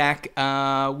right, Zach.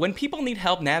 When people need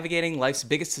help navigating life's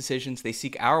biggest decisions, they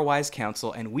seek our wise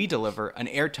counsel, and we deliver an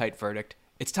airtight verdict.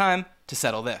 It's time to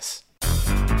settle this.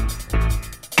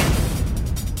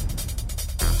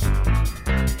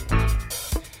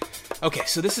 Okay,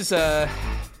 so this is a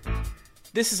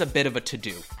bit of a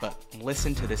to-do, but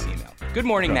listen to this email. Good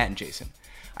morning, Matt and Jason.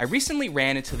 I recently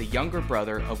ran into the younger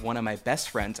brother of one of my best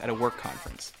friends at a work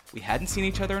conference. We hadn't seen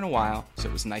each other in a while, so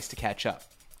it was nice to catch up.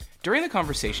 During the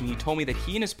conversation, he told me that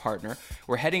he and his partner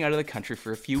were heading out of the country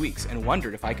for a few weeks and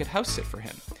wondered if I could house sit for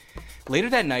him.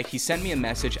 Later that night, he sent me a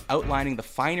message outlining the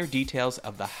finer details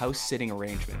of the house-sitting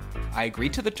arrangement. I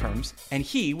agreed to the terms, and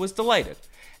he was delighted.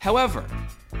 However,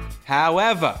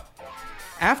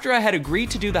 after I had agreed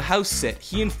to do the house sit,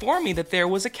 he informed me that there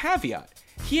was a caveat.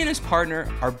 He and his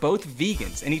partner are both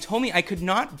vegans, and he told me I could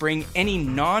not bring any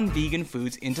non-vegan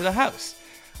foods into the house.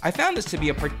 I found this to be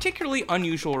a particularly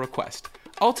unusual request.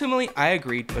 Ultimately, I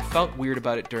agreed, but felt weird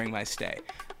about it during my stay.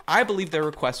 I believe their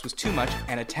request was too much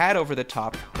and a tad over the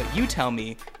top, but you tell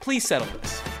me. Please settle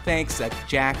this. Thanks, that's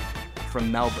Jack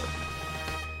from Melbourne.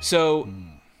 So,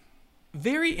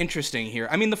 very interesting here.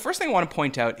 I mean, the first thing I want to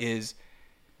point out is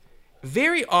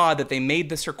very odd that they made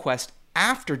this request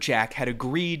after Jack had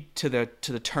agreed to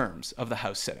the terms of the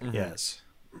house sitting. Mm-hmm. Yes.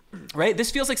 Right?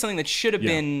 This feels like something that should have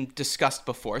been discussed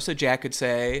before. So Jack could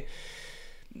say,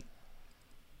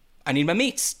 I need my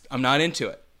meats. I'm not into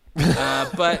it.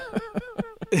 But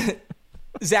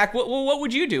Zach, what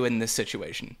would you do in this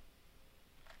situation?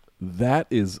 That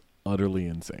is utterly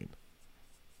insane.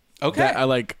 Okay.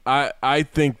 I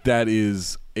think that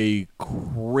is a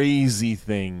crazy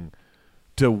thing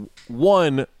to,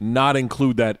 one, not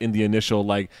include that in the initial,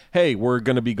 like, hey, we're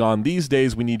going to be gone these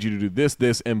days. We need you to do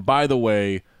this. And by the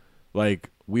way,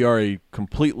 like, we are a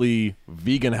completely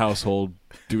vegan household.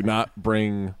 Do not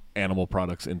bring animal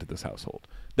products into this household.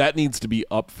 That needs to be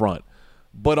up front.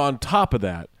 But on top of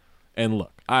that, and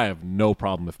look, I have no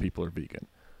problem if people are vegan,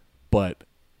 but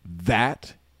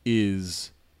that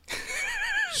is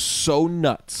so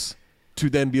nuts to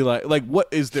then be like, what,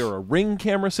 is there a Ring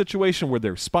camera situation where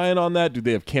they're spying on that? Do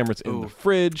they have cameras in the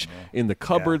fridge, in the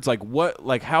cupboards? Yeah. Like what,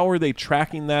 like how are they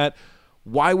tracking that?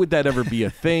 Why would that ever be a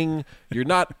thing? You're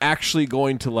not actually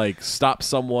going to like stop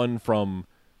someone from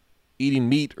eating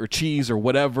meat or cheese or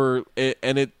whatever.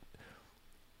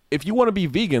 If you want to be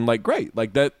vegan, like great,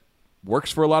 like that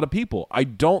works for a lot of people. I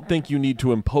don't think you need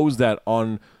to impose that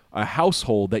on a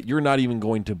household that you're not even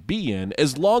going to be in,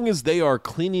 as long as they are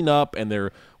cleaning up and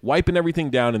they're wiping everything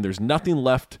down and there's nothing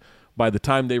left by the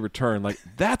time they return. Like,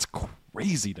 that's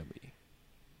crazy to me.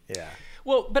 Yeah.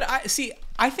 Well, but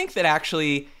I think that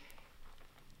actually,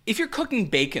 if you're cooking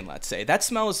bacon, let's say, that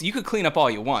smell is, you could clean up all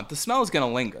you want. The smell is going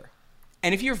to linger.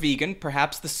 And if you're vegan,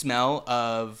 perhaps the smell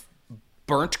of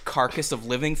burnt carcass of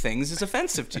living things is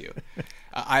offensive to you.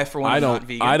 I, for one, am not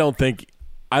vegan.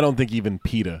 I don't think even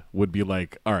PETA would be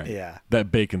like, all right,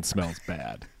 that bacon smells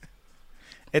bad.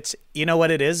 It's, you know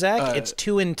what it is, Zach? It's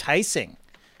too enticing.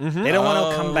 Mm-hmm. They don't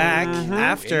want to come back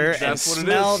after and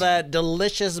smell that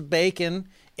delicious bacon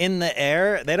in the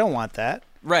air. They don't want that.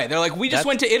 Right. They're like, we just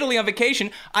went to Italy on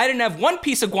vacation. I didn't have one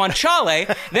piece of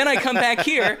guanciale. Then I come back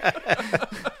here.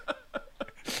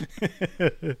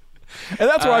 And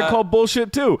that's where I call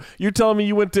bullshit, too. You're telling me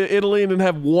you went to Italy and didn't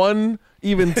have one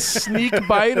even sneak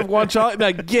bite of guanciale?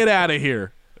 Like, get out of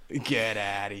here. Get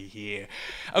out of here.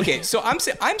 Okay, so I'm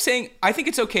saying I think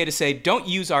it's okay to say don't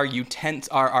use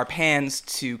our pans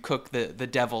to cook the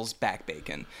devil's back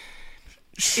bacon.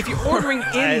 If you're ordering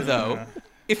in, though,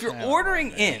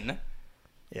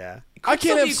 yeah, I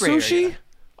can't have sushi. Area.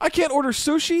 I can't order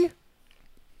sushi.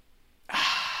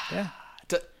 Yeah,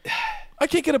 I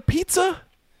can't get a pizza.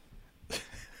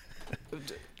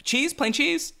 Cheese, plain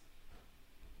cheese.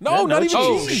 No, not even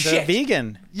cheese. It's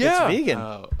vegan. Yeah. It's vegan.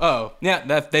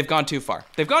 Yeah, they've gone too far.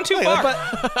 They've gone too far.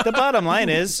 But the bottom line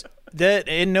is that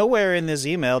nowhere in this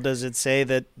email does it say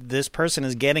that this person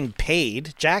is getting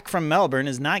paid. Jack from Melbourne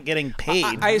is not getting paid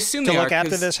I assume to they look are,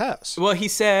 after this house. Well, he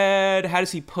said, how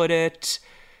does he put it?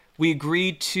 We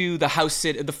agreed to the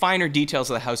finer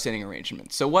details of the house sitting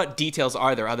arrangement. So what details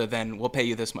are there other than we'll pay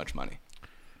you this much money?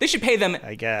 They should pay them.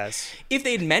 I guess. If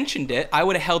they'd mentioned it, I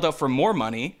would have held out for more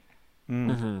money.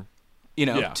 Mm-hmm. You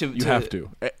know, yeah, you have to,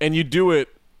 and you do it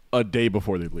a day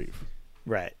before they leave.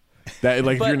 Right. That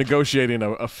like if you're negotiating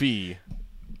a fee,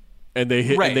 and they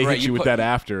hit you with that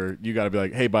after, you got to be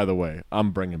like, hey, by the way,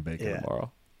 I'm bringing bacon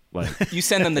tomorrow. Like you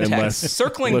send them the text,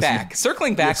 circling back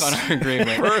on our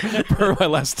agreement. per my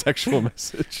last textual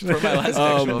message.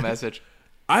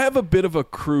 I have a bit of a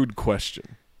crude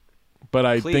question, but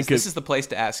I think this is the place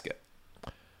to ask it.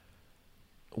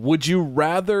 Would you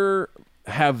rather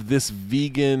have this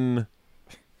vegan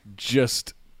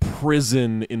just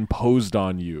prison imposed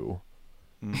on you,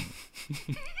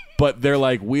 but they're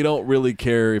like, we don't really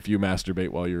care if you masturbate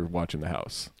while you're watching the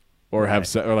house? or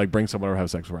have or like bring someone or have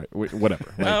sex, right?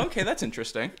 Whatever. Like, Oh, okay, that's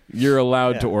interesting. you're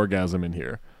allowed to orgasm in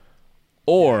here,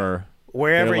 or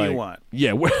Wherever they're you like- want.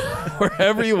 Yeah,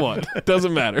 wherever you want.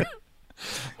 Doesn't matter.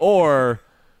 Or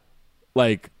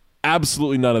like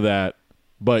absolutely none of that,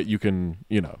 but you can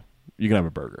have a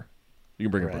burger. You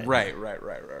can bring a burger.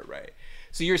 Right.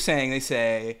 So you're saying they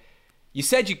say you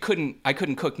said I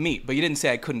couldn't cook meat, but you didn't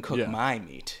say I couldn't cook my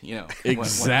meat.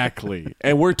 Exactly.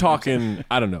 And we're talking,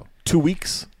 I don't know, 2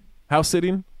 weeks house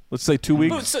sitting. Let's say 2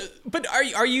 weeks. But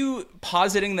are you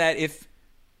positing that if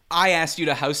I asked you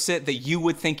to house sit, that you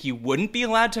would think you wouldn't be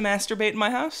allowed to masturbate in my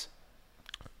house?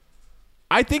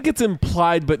 I think it's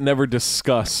implied but never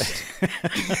discussed.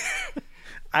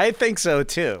 I think so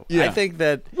too. Yeah. I think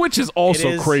that, which is also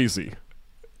is- crazy.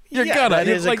 You're Yeah, that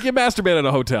is like you masturbate at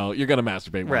a hotel, you're gonna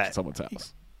masturbate Right. at someone's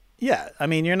house. yeah. I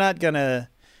mean, you're never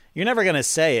gonna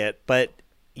say it, but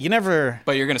you never.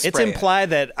 But you're gonna It's spray it. implied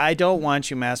that I don't want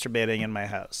you masturbating in my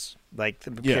house. Like,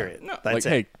 Yeah. period. No. That's Like, it.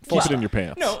 hey, Full keep it in stop. your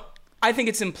pants. No, I think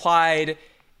it's implied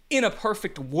in a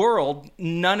perfect world,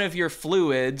 none of your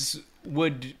fluids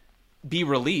would be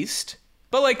released.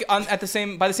 But like by the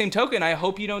same token, I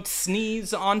hope you don't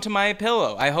sneeze onto my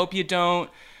pillow. I hope you don't.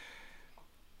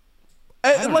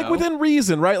 And, like know. within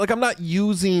reason, right? Like I'm not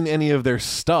using any of their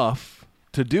stuff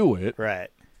to do it. Right.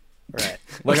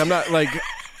 Like I'm not like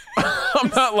I'm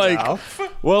not like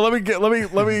well let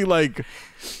me like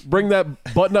bring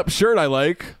that button up shirt I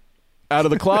like out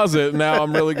of the closet and now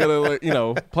I'm really gonna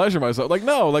like, pleasure myself. Like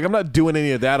no, like I'm not doing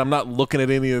any of that. I'm not looking at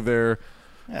any of their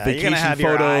You're vacation gonna have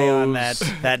photos. your eye on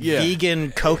that Yeah.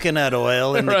 vegan coconut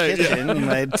oil in the Right,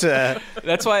 yeah. kitchen.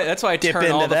 That's why I Dip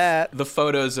turn all into that. the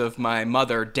photos of my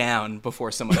mother down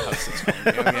before someone house sits for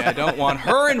me. Okay, I don't want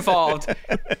her involved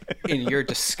in your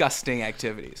disgusting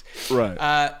activities.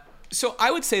 Right. So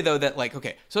I would say though that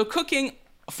so cooking,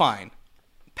 fine.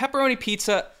 Pepperoni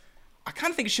pizza, I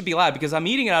kind of think it should be allowed because I'm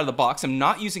eating it out of the box. I'm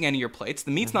not using any of your plates.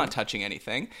 The meat's not touching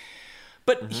anything.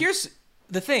 But here's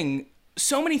the thing.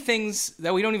 So many things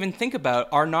that we don't even think about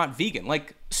are not vegan,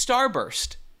 like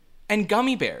Starburst and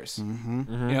gummy bears.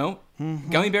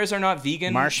 Gummy bears are not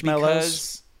vegan. Marshmallows.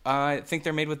 Because I think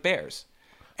they're made with bears.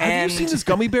 Have you seen this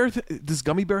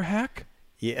gummy bear hack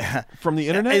Yeah. from the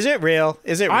internet? Is it real?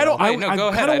 I don't. Wait, no, go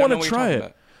ahead. I I don't want know to what you're try talking it.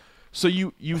 about. So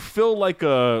you fill like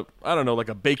a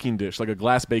baking dish, like a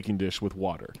glass baking dish with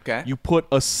water. Okay. You put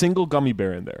a single gummy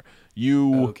bear in there.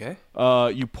 You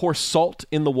you pour salt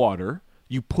in the water.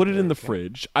 You put it in the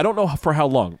fridge. I don't know for how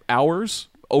long. Hours,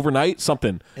 overnight,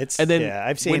 something. I've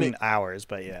seen hours,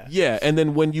 but yeah. Yeah, and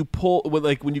then when you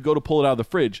when you go to pull it out of the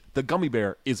fridge, the gummy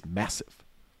bear is massive.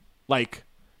 Like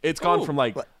it's gone from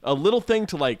like a little thing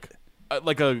to like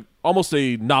a almost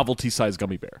a novelty sized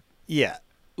gummy bear. Yeah.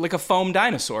 Like a foam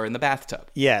dinosaur in the bathtub.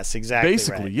 Yes, exactly.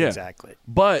 Basically, right. yeah. Exactly.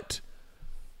 But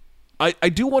I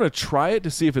do want to try it to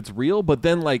see if it's real, but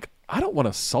then like I don't want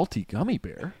a salty gummy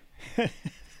bear.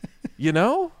 You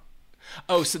know?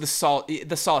 Oh, so the salt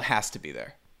has to be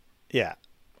there. Yeah.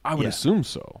 I would assume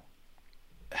so.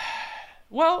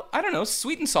 Well, I don't know.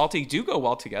 Sweet and salty do go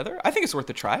well together. I think it's worth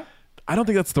a try. I don't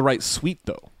think that's the right sweet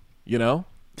though. You know?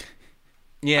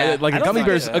 Yeah, Like I a don't gummy think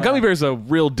bear's it's, a gummy bear's a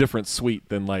real different sweet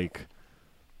than like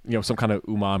some kind of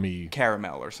umami.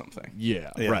 caramel or something.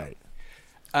 Yeah, Yeah. right.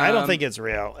 I don't think it's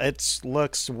real. It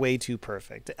looks way too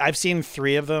perfect. I've seen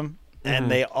 3 of them,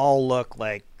 and they all look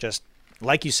like just,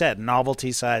 like you said,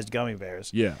 novelty-sized gummy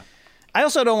bears. Yeah. I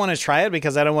also don't want to try it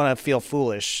because I don't want to feel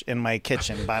foolish in my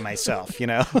kitchen by myself, you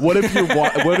know? What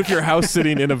if you're house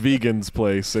sitting in a vegan's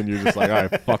place and you're just like, all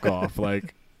right, fuck off,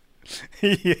 like.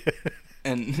 Yeah.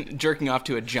 And jerking off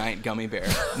to a giant gummy bear.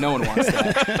 No one wants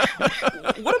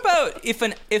that. What about if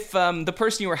the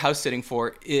person you were house sitting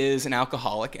for is an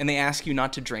alcoholic and they ask you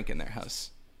not to drink in their house?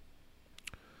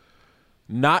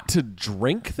 Not to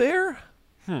drink there?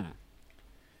 I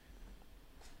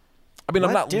mean,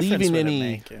 I'm What not difference leaving would it any.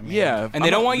 make? I mean- Yeah, And I'm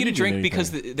they don't not want you to leaving drink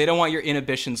because anything. they don't want your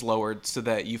inhibitions lowered so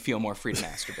that you feel more free to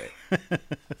masturbate.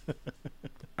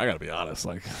 I gotta be honest.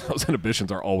 Like those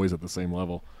inhibitions are always at the same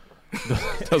level.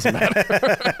 Doesn't matter.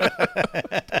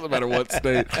 Doesn't matter what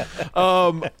state.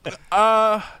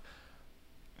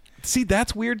 See,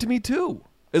 that's weird to me too.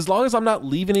 As long as I'm not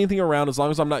leaving anything around, as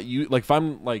long as I'm not like if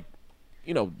I'm like,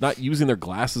 not using their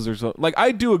glasses or something. Like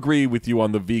I do agree with you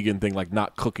on the vegan thing, like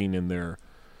not cooking in their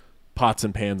pots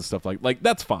and pans and stuff like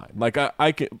that's fine. Like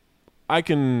I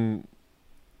can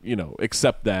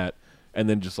accept that and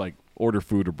then just like order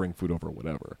food or bring food over or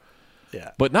whatever.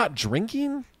 Yeah. But not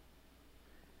drinking,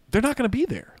 they're not going to be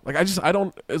there. Like I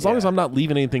don't as long as I'm not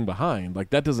leaving anything behind, like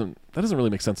that doesn't really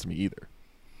make sense to me either.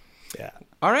 Yeah.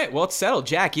 All right, well, it's settled.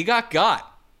 Jack, you got.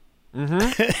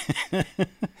 And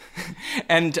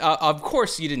of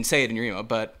course, you didn't say it in your email,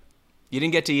 but you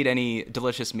didn't get to eat any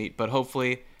delicious meat. But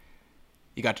hopefully,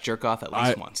 you got to jerk off at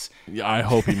least once. Yeah, I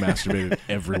hope he masturbated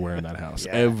everywhere in that house,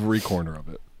 every corner of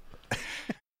it.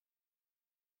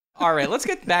 All right, let's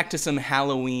get back to some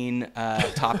Halloween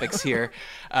topics here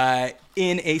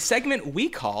in a segment we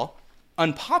call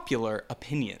Unpopular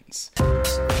Opinions.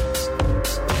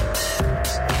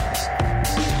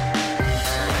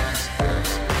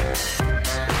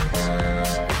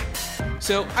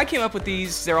 So I came up with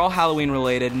these. They're all Halloween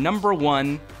related. Number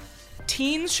one,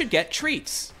 teens should get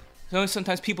treats. So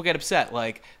sometimes people get upset,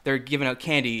 like they're giving out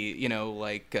candy,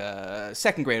 like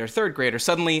second grade or third grade, or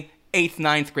suddenly 8th,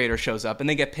 9th grader shows up and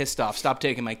they get pissed off. Stop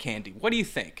taking my candy. What do you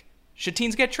think? Should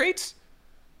teens get treats?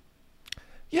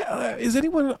 Yeah, is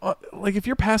anyone like if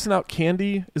you're passing out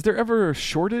candy, is there ever a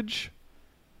shortage?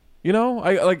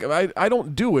 I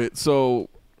don't do it, so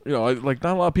not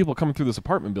a lot of people coming through this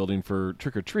apartment building for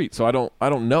trick or treat, so I don't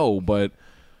know, but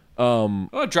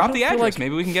drop the address.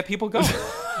 Maybe we can get people going.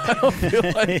 I don't feel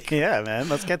like yeah, man,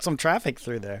 let's get some traffic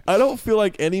through there. I don't feel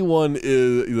like anyone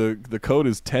is the code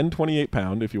is 1028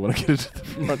 pound if you want to get it to the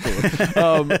front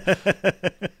door.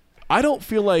 I don't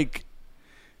feel like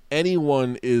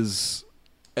anyone is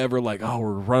ever like, oh,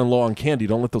 we're running low on candy,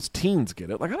 don't let those teens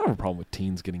get it. Like, I don't have a problem with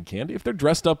teens getting candy if they're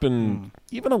dressed up in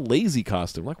even a lazy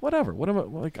costume. Like, whatever. What am I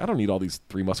like? I don't need all these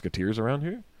Three Musketeers around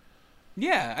here.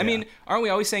 Yeah, I mean, aren't we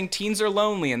always saying teens are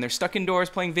lonely and they're stuck indoors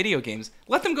playing video games?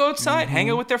 Let them go outside, hang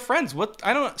out with their friends.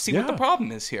 I don't see what the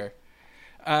problem is here.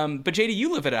 But JD,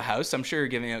 you live at a house. I'm sure you're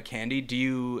giving out candy. Do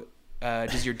you?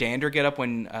 Does your dander get up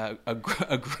when a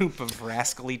group of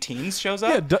rascally teens shows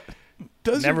up? Yeah,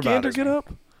 does your dander get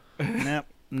up? Nope,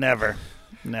 never.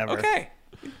 Okay,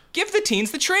 give the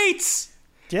teens the treats.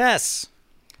 Yes.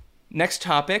 Next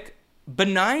topic.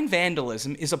 Benign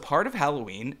vandalism is a part of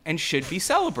Halloween and should be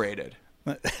celebrated.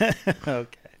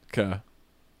 Okay.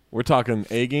 We're talking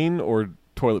egging or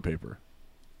toilet paper?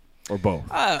 Or both?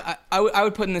 I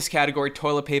would put in this category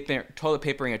toilet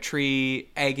papering a tree,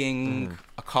 egging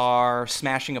a car,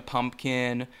 smashing a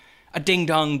pumpkin, a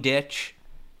ding-dong ditch.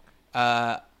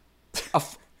 I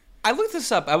looked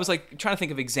this up. I was trying to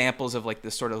think of examples of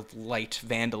this sort of light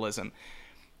vandalism.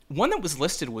 One that was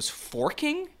listed was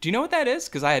forking. Do you know what that is?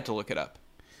 Because I had to look it up.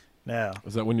 No.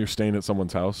 Is that when you're staying at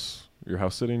someone's house? Your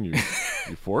house sitting? You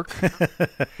fork?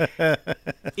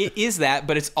 It is that,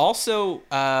 but it's also...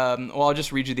 I'll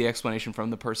just read you the explanation from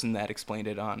the person that explained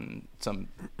it on some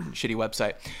shitty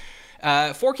website.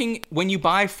 Forking, when you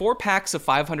buy 4 packs of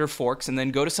 500 forks and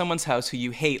then go to someone's house who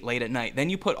you hate late at night. Then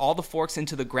you put all the forks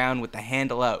into the ground with the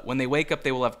handle out. When they wake up,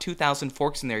 they will have 2,000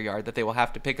 forks in their yard that they will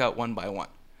have to pick out one by one.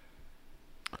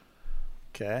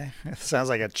 Okay. It sounds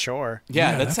like a chore.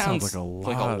 Yeah, that sounds like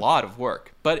a lot of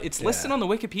work. But it's listed on the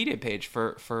Wikipedia page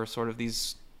for sort of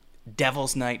these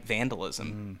Devil's Night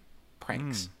vandalism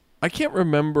pranks. I can't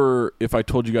remember if I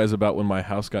told you guys about when my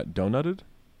house got donutted.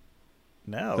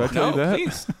 No. Did I tell you that?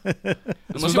 Please.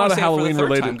 This was not a Halloween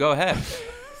related. Go ahead.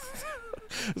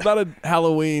 It's not a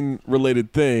Halloween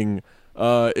related thing.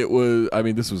 It was. I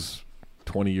mean, this was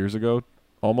 20 years ago,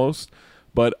 almost.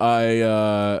 But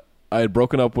I had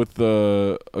broken up with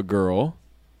a girl.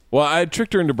 Well, I had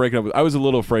tricked her into breaking up. I was a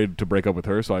little afraid to break up with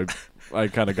her, so I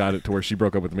kind of got it to where she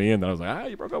broke up with me, and then I was like,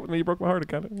 you broke up with me, you broke my heart.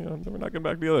 Kind of, we're not getting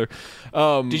back together.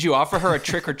 Did you offer her a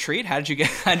trick or treat? How'd you get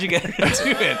her to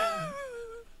do it?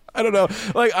 I don't know.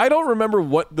 I don't remember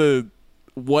what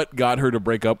got her to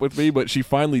break up with me, but she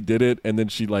finally did it, and then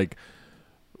she left.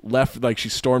 She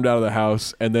stormed out of the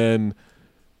house, and then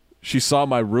she saw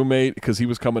my roommate because he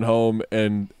was coming home,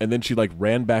 and then she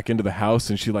ran back into the house,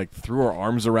 and she threw her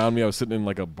arms around me. I was sitting in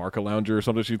a Barca lounger or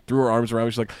something. She threw her arms around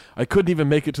me. She's like, I couldn't even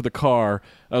make it to the car.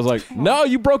 I was like, no,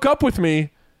 you broke up with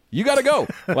me. You got to go.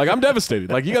 I'm devastated.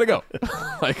 You got to go.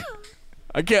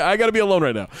 I can't. I got to be alone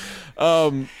right now.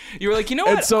 You were like, you know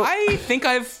what? So, I think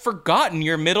I've forgotten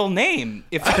your middle name.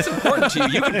 If that's important to you,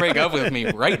 you can break up with me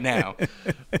right now.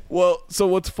 Well, so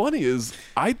what's funny is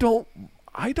I don't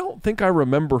think I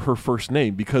remember her first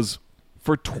name because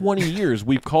for 20 years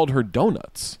we've called her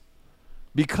Donuts.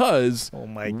 Because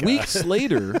weeks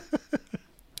later,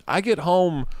 I get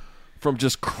home from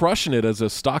just crushing it as a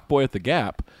stock boy at the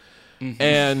Gap,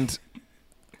 and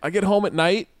I get home at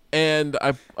night and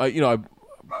I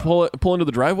pull into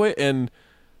the driveway, and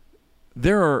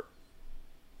there are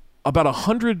about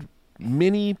 100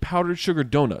 mini powdered sugar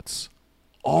donuts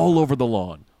all over the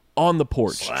lawn, on the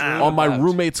porch, on my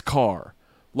roommate's car.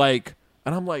 And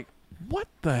I'm like, what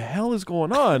the hell is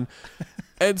going on?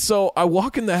 And so I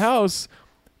walk in the house,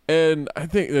 and I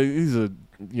think he's a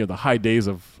the high days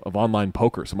of online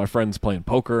poker. So my friend's playing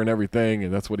poker and everything,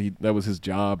 and that was his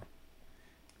job.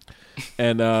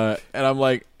 And I'm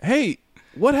like, hey,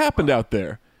 what happened out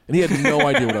there? And he had no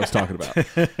idea what I was talking about.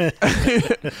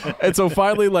 And so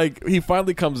finally, he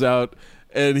finally comes out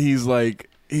and he's like,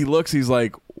 he's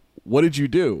like, what did you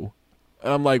do?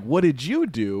 And I'm like, what did you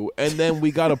do? And then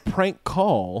we got a prank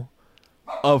call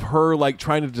of her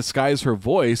trying to disguise her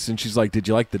voice, and she's like, did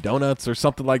you like the donuts or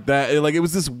something like that? And, it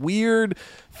was this weird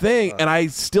thing, and I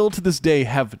still to this day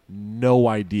have no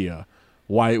idea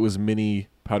why it was mini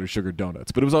powdered sugar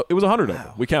donuts, but it was 100 of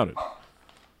them. We counted.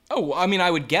 Oh, I mean, I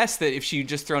would guess that if she'd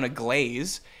just thrown a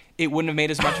glaze, it wouldn't have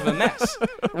made as much of a mess.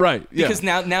 Right. Yeah. Because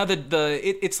now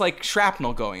it's like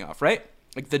shrapnel going off, right?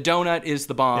 Like the donut is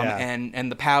the bomb, and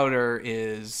the powder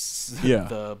is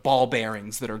the ball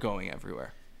bearings that are going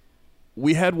everywhere.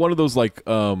 We had one of those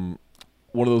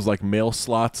mail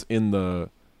slots in the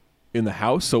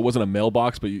house, so it wasn't a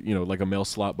mailbox, but like a mail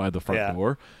slot by the front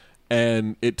door,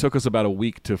 and it took us about a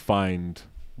week to find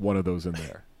one of those in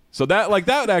there. So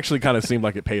that actually kind of seemed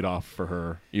like it paid off for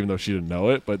her, even though she didn't know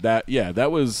it. But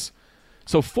that was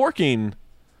so forking.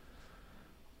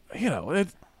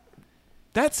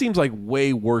 That seems like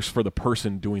way worse for the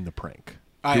person doing the prank.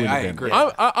 I agree.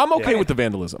 I'm okay with the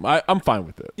vandalism. I'm fine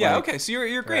with it. Yeah. Okay. So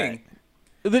you're agreeing.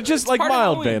 Right. Just it's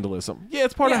mild vandalism. Yeah,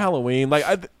 it's part of Halloween.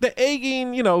 The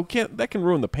egging, that can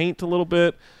ruin the paint a little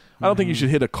bit. I don't think you should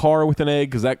hit a car with an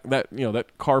egg because that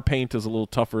car paint is a little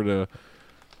tougher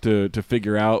to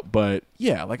figure out. But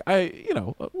yeah, a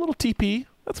little TP,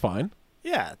 that's fine.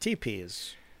 Yeah,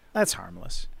 that's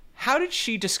harmless. How did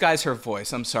she disguise her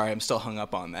voice? I'm sorry, I'm still hung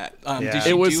up on that. Did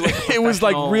it was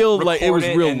real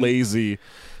lazy.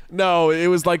 No, it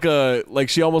was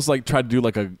she almost tried to do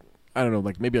I don't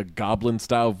know, maybe a goblin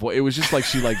style voice. It was just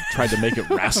she tried to make it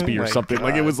raspy or something.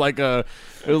 God. It was like a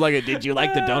did you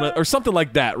like the donut or something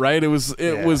like that, right? It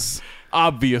was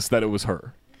obvious that it was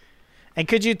her. And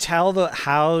could you tell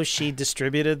how she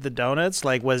distributed the donuts?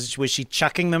 Was she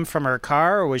chucking them from her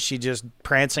car, or was she just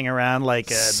prancing around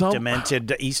like a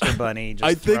demented Easter bunny?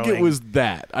 I think it was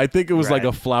that. I think it was like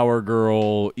a flower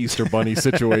girl Easter bunny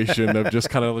situation of just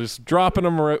kind of just dropping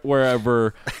them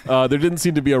wherever. There didn't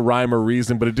seem to be a rhyme or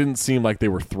reason, but it didn't seem like they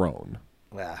were thrown.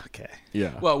 Well, okay.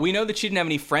 Yeah. Well, we know that she didn't have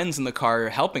any friends in the car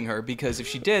helping her, because if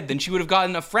she did, then she would have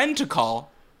gotten a friend to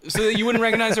call so that you wouldn't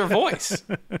recognize her voice.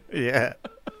 Yeah.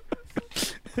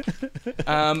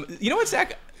 You know what,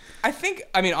 Zach?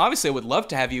 Obviously I would love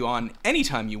to have you on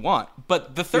anytime you want,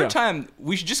 but the third time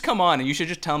we should just come on and you should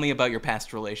just tell me about your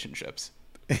past relationships.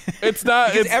 It's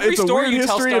not. It's every story you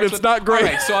tell starts with, not great. All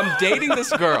right, so I'm dating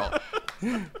this girl.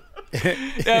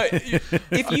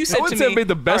 If you said to me, I made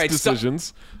the best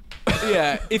decisions.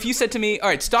 If you said to me, all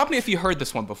right, stop me if you heard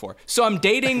this one before. So I'm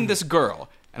dating this girl.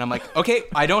 And I'm like, okay,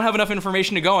 I don't have enough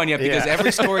information to go on yet because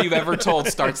every story you've ever told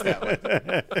starts that way.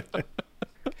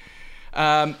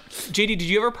 JD, did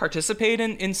you ever participate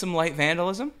in some light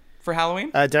vandalism for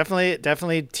Halloween? Definitely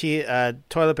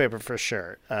toilet paper for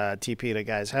sure. TP at a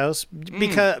guy's house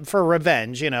because for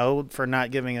revenge, for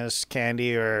not giving us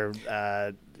candy or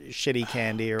shitty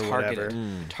candy or targeted.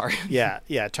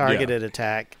 whatever. Targeted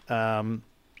attack.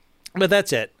 But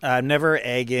that's it. Never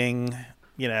egging,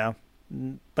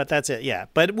 But that's it, yeah.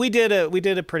 But we did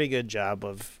a pretty good job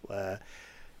of,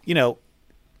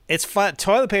 it's fun.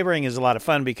 Toilet papering is a lot of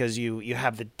fun because you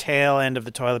have the tail end of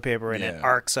the toilet paper and it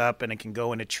arcs up and it can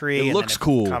go in a tree. It looks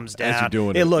cool. Comes down. As you're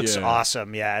doing it. It looks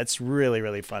awesome. Yeah, it's really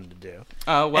really fun to do.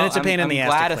 Well, and it's a pain in the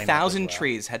ass. I'm glad 1,000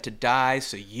 trees had to die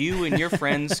so you and your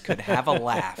friends could have a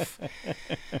laugh.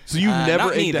 So you've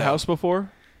never egged a house before?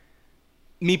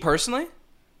 Me personally?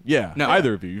 Yeah, no.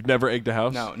 Either of you. You've never egged a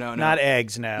house? No. Not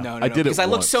eggs, no. No, I did it because I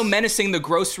once. looked so menacing the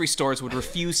grocery stores would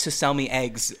refuse to sell me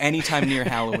eggs anytime near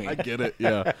Halloween. I get it,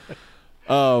 yeah.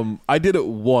 I did it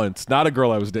once. Not a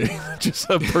girl I was dating, just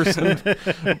a person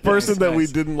that we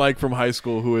didn't like from high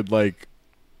school who had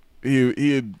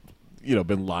he had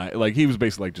been lying. He was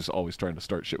basically just always trying to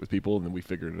start shit with people, and then we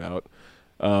figured it out.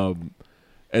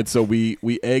 And so we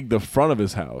egged the front of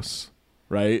his house,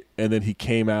 right? And then he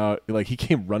came out, he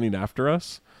came running after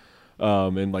us.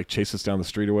 And chased us down the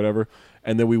street or whatever.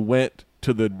 And then we went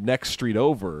to the next street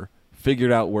over,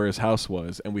 figured out where his house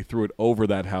was, and we threw it over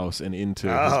that house and into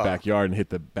his backyard and hit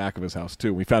the back of his house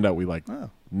too. We found out we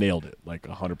nailed it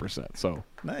 100%. So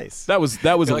nice. That was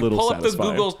a little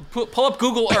satisfying. Pull up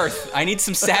Google Earth. I need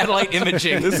some satellite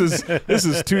imaging. This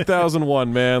is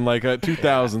 2001, man.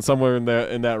 2000, somewhere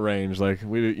in that range.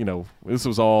 This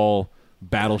was all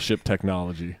battleship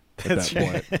technology. At that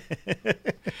point.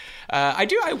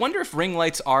 I wonder if ring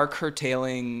lights are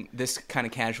curtailing this kind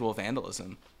of casual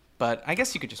vandalism. But I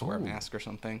guess you could just wear a mask or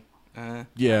something.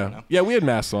 Yeah, we had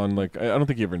masks on. Like, I don't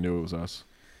think he ever knew it was us.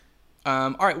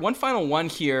 All right, one final one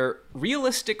here.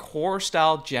 Realistic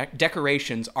horror-style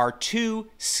decorations are too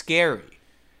scary.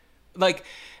 Like,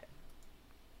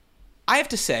 I have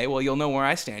to say, well, you'll know where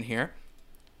I stand here.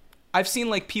 I've seen,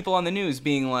 like, people on the news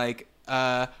being like,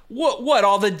 what,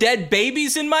 all the dead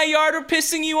babies in my yard are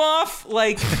pissing you off?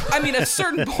 Like, I mean, at a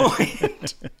certain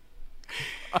point...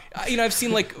 I've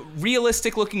seen, like,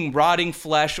 realistic-looking rotting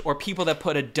flesh, or people that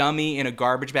put a dummy in a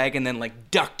garbage bag and then, like,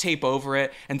 duct tape over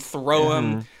it and throw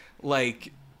him.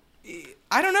 Like,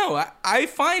 I don't know. I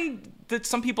find that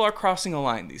some people are crossing a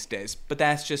line these days, but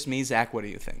that's just me. Zach, what do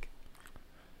you think?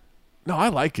 No, I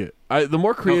like it. The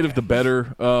more creative, the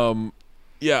better.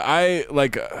 I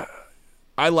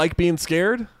like being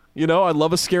scared. I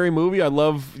love a scary movie. I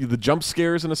love the jump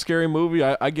scares in a scary movie.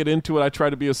 I get into it. I try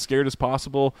to be as scared as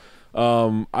possible.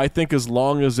 I think as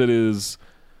long as it is,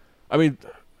 I mean,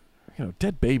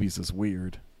 dead babies is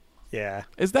weird. Yeah.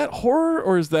 Is that horror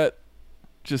or is that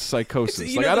just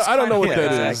psychosis? I don't know what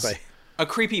that is. Exactly. A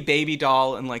creepy baby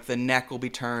doll and, like, the neck will be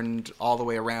turned all the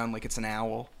way around like it's an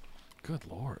owl. Good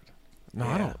Lord. No,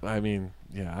 I don't. I mean,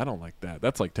 I don't like that.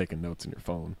 That's like taking notes in your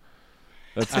phone.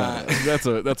 That's a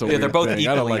weird they're both thing. equally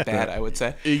I don't like bad, that. I would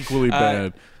say. Equally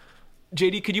bad.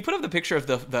 JD, could you put up the picture of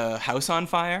the house on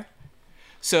fire?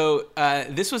 So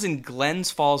this was in Glens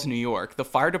Falls, New York. The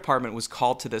fire department was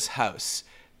called to this house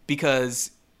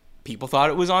because people thought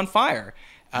it was on fire.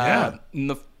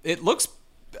 It looks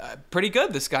pretty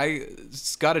good. This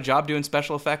guy's got a job doing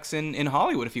special effects in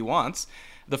Hollywood if he wants.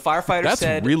 The firefighter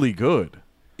said... That's really good.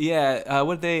 Yeah,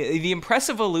 the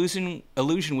impressive illusion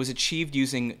was achieved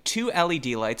using 2 LED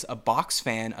lights, a box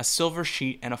fan, a silver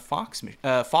sheet, and a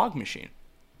fog machine.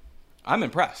 I'm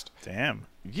impressed. Damn.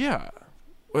 Yeah.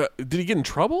 Did he get in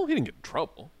trouble? He didn't get in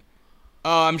trouble.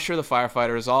 Oh, I'm sure the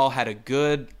firefighters all had a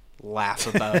good laugh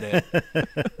about it.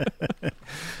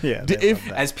 Yeah.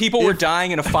 As people were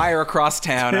dying in a fire across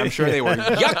town, I'm sure they were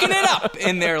yucking it up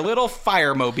in their little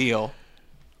firemobile.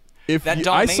 That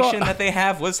Dalmatian that they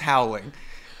have was howling.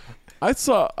 I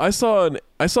saw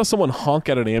someone honk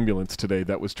at an ambulance today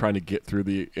that was trying to get through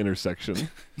the intersection,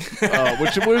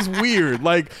 which was weird.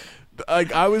 Like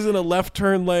I was in a left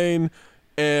turn lane,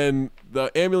 and the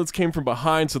ambulance came from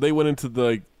behind, so they went into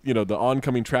the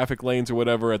oncoming traffic lanes or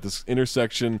whatever at this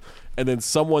intersection, and then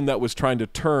someone that was trying to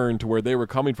turn to where they were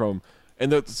coming from,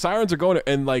 and the sirens are going,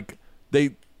 and like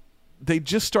they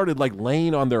just started like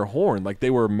laying on their horn, like they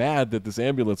were mad that this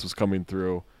ambulance was coming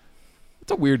through.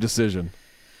 It's a weird decision.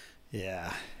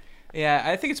 Yeah. Yeah,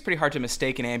 I think it's pretty hard to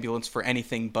mistake an ambulance for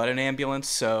anything but an ambulance.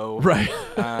 So, right.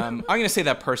 I'm going to say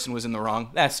that person was in the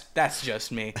wrong. That's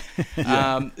just me.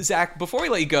 Zach, before we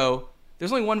let you go,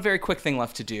 there's only one very quick thing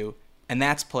left to do, and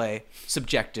that's play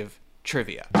subjective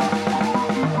trivia.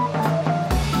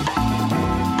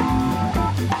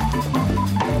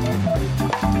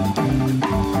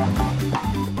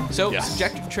 So,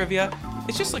 subjective trivia,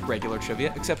 it's just like regular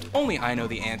trivia, except only I know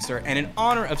the answer. And in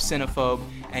honor of Cinephobe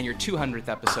and your 200th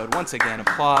episode, once again,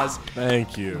 applause.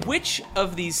 Thank you. Which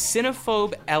of these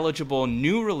Cinephobe-eligible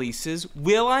new releases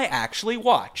will I actually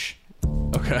watch?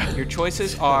 Okay. Your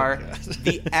choices are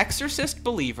The Exorcist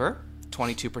Believer,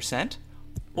 22%,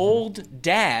 Old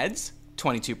Dads,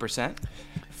 22%,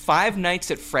 Five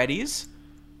Nights at Freddy's,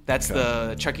 that's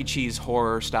the Chuck E. Cheese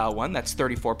horror-style one, that's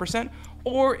 34%,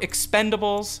 or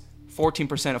Expendables,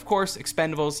 14%. Of course,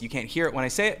 Expendables, you can't hear it when I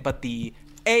say it, but the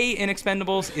A in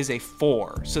Expendables is a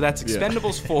 4. So that's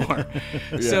Expendables 4.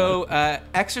 Yeah. So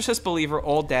Exorcist Believer,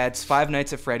 Old Dads, Five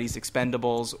Nights at Freddy's,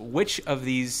 Expendables. Which of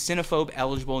these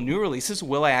Cinephobe-eligible new releases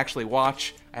will I actually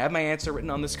watch? I have my answer written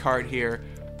on this card here.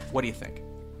 What do you think?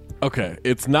 Okay,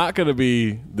 it's not going to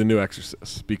be the new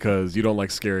Exorcist because you don't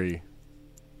like scary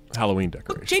Halloween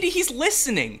decorations. JD, he's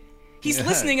listening. He's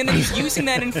listening, and then he's using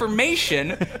that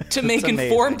information to make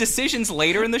informed decisions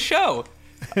later in the show.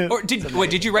 Or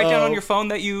did you write down on your phone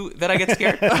that I get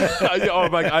scared?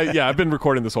 I've been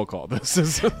recording this whole call.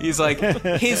 He's like,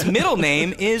 his middle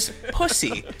name is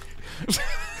Pussy.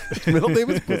 Middle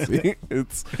name is Pussy.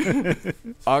 It's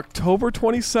October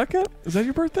 22nd. Is that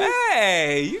your birthday?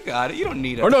 Hey, you got it. You don't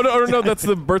need it. Or no. That's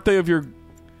the birthday of your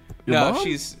no,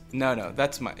 mom?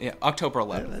 That's my October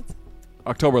 11th.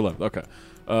 October 11th. Okay.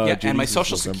 And my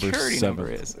social security number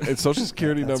is. It's social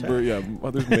security number. Right. Yeah,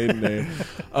 mother's maiden name.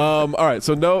 All right,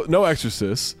 so no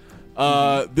Exorcist.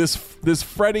 This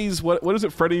Freddy's. What is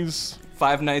it? Freddy's.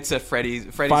 Five Nights at Freddy's.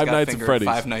 Freddy's Five got Nights fingered at Freddy's.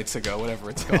 5 nights ago,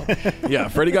 whatever it's called. Yeah,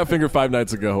 Freddy got fingered 5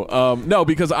 nights ago. No,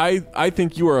 because I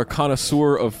think you are a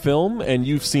connoisseur of film and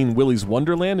you've seen Willy's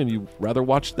Wonderland and you'd rather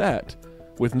watch that.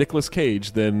 with Nicolas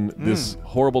Cage than this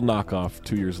horrible knockoff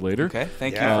 2 years later. Okay,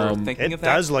 thank you for thinking of that.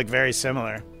 It does look very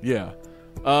similar. Yeah.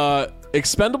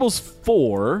 Expendables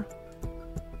 4.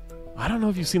 I don't know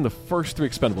if you've seen the first 3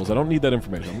 Expendables. I don't need that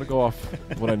information. I'm going to go off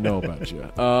what I know about you.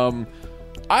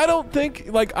 I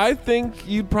think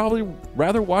you'd probably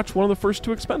rather watch one of the first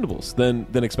 2 Expendables than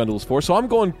Expendables 4. So I'm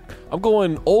going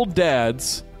Old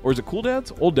Dads, or is it Cool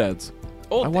Dads? Old Dads.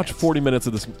 I watched 40 minutes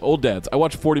of this. Old Dads. I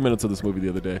watched 40 minutes of this movie the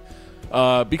other day.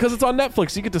 Because it's on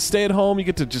Netflix. You get to stay at home. You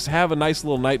get to just have a nice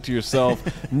little night to yourself.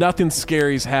 Nothing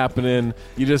scary's happening.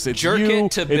 You just it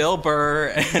to Bill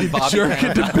Burr and Bobby jerk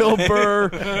it to Bill Burr,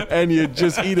 and you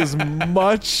just eat as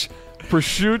much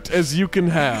prosciutto as you can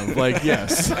have. Like,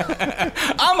 yes.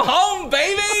 I'm home,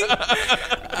 baby!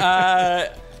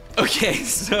 Okay,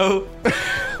 so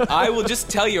I will just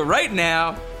tell you right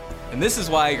now, and this is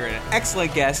why you're an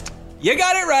excellent guest. You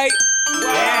got it right.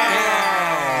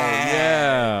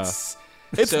 Yeah.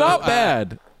 It's not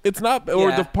bad. It's not,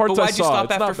 or the parts but I why'd you saw.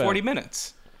 stop after 40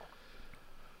 minutes?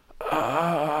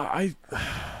 That's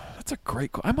a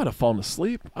great. I might have fallen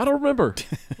asleep. I don't remember.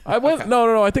 I went. Okay.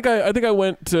 No. I think I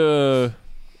went and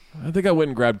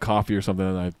grabbed coffee or something,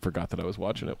 and I forgot that I was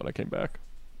watching it when I came back.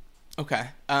 Okay.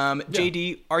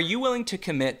 JD, are you willing to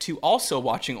commit to also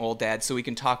watching Old Dad so we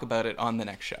can talk about it on the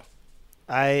next show?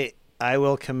 I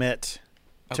will commit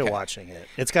to watching it.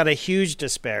 It's got a huge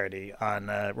disparity on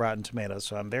Rotten Tomatoes,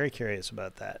 so I'm very curious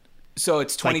about that. So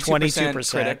it's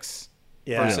 22% critics.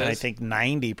 Yeah, versus... and I think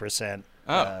 90%.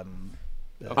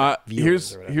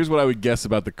 Here's what I would guess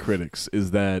about the critics is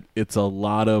that it's a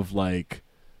lot of like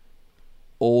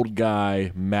old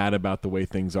guy mad about the way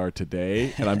things are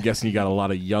today, and I'm guessing you got a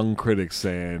lot of young critics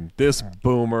saying this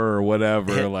boomer or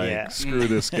whatever, like screw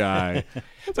this guy.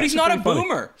 But he's not a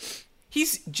boomer.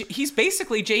 He's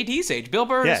basically JD's age. Bill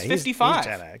Burr is 55. He's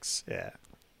Gen X. Yeah.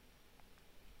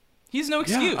 He has no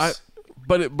excuse.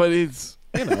 But it's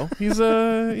he's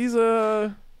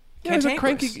a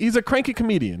cranky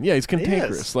comedian. Yeah, he's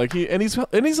cantankerous.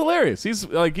 He's hilarious. He's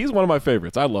one of my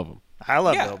favorites. I love him. I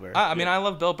love Bill Burr. I mean, I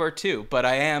love Bill Burr too, but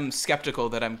I am skeptical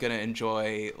that I'm going to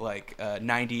enjoy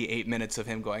 98 minutes of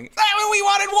him going, when we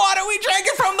wanted water, we drank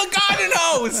it from the garden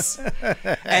hose.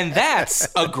 And that's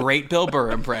a great Bill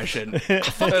Burr impression.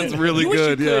 That's really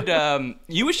good,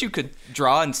 you wish you could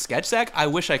draw and sketch, Zach? I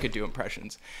wish I could do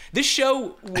impressions. This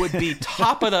show would be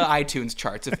top of the iTunes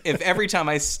charts if every time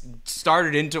I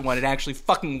started into one, it actually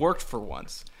fucking worked for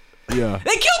once. Yeah.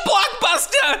 They killed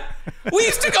Blockbuster! We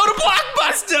used to go to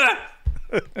Blockbuster!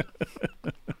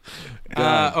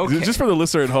 Okay. Just for the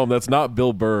listener at home, that's not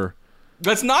Bill Burr.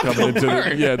 That's not Bill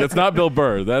Burr. Yeah, that's not Bill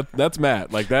Burr. That's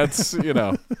Matt. Like, that's, Okay.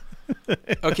 I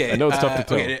know it's tough to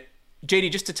tell. Okay,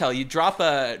 JD, just to tell you, drop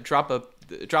the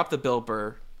Bill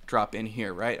Burr drop in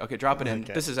here, right? Okay, drop it in.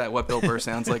 This is what Bill Burr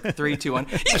sounds like. 3, 2, 1.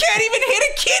 You can't even hit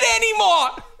a kid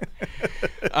anymore!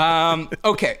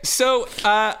 Okay, so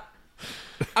I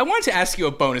wanted to ask you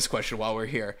a bonus question while we're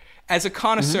here. As a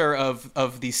connoisseur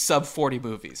of these sub-40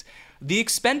 movies, the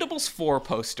Expendables 4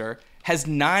 poster has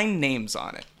 9 names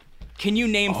on it. Can you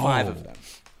name 5 of them?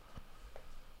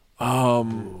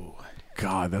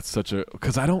 God, that's such a...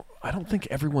 Because I don't think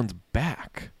everyone's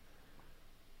back.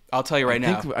 I'll tell you right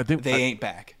now, they ain't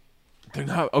back. They're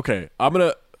not... Okay, I'm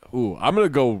gonna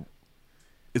go...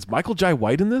 Is Michael Jai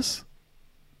White in this?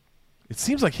 It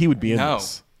seems like he would be in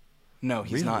this. No,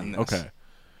 he's not in this. Okay.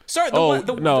 Sorry,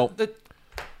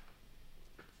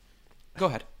 Go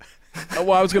ahead.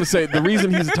 Well, I was going to say the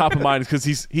reason he's top of mind is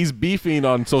because he's beefing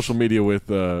on social media with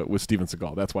Steven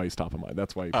Seagal. That's why he's top of mind.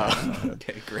 That's why.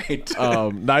 Okay, great.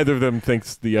 Neither of them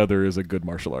thinks the other is a good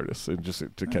martial artist. And just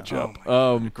to catch you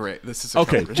up. Great. This is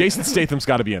okay. Jason Statham's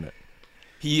got to be in it.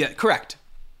 Correct.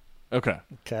 Okay.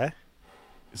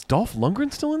 Is Dolph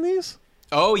Lundgren still in these?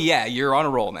 Oh yeah, you're on a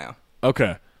roll now.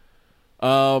 Okay.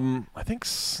 I think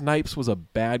Snipes was a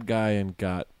bad guy and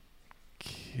got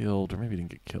killed, or maybe he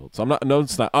didn't get killed. So I'm not. No,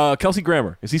 it's not. Kelsey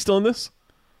Grammer, is he still in this?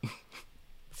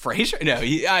 Frasier? No,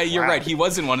 you're right. He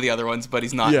was in one of the other ones, but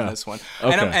he's not in this one.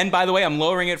 Okay. And by the way, I'm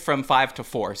lowering it from 5 to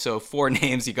 4. So 4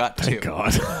 names, you got 2. Thank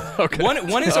God. Okay.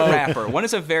 One is a rapper. One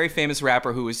is a very famous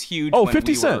rapper who was huge. Oh, when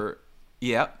 50 we Cent. Were,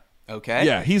 yep. Okay.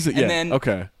 Yeah, he's. And then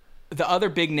okay. The other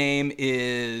big name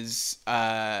is.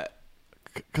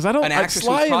 Because I don't. An actress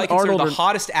who was probably considered the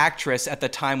hottest actress at the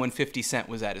time when 50 Cent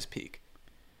was at his peak.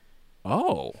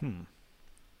 Oh.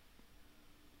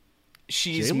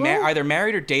 She's either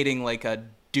married or dating like a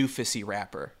doofusy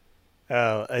rapper.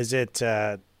 Oh, is it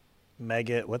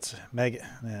Megan? What's Megan?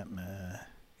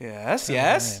 Yes.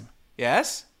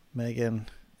 Megan.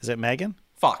 Is it Megan?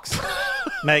 Fox.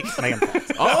 Megan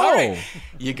Fox. All Oh, right.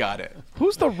 You got it.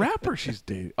 who's the rapper she's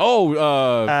dating? Oh,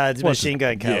 It's what's Machine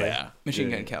Gun Kelly. Yeah, Machine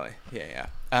Gun Kelly. Yeah.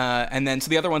 And then, so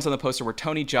the other ones on the poster were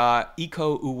Tony Jaa,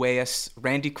 Iko Uwais,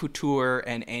 Randy Couture,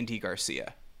 and Andy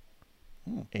Garcia.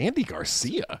 Andy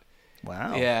Garcia.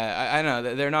 Wow. Yeah, I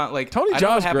know. They're not like... Tony I don't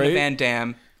know Jaa's what happened great. to Van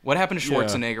Damme. What happened to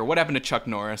Schwarzenegger? What happened to Chuck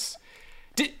Norris?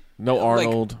 No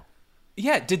Arnold.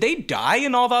 Did they die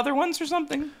in all the other ones or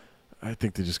something? I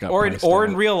think they just got Or priced in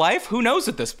out. real life? Who knows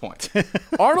at this point?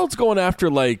 Arnold's going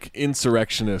after like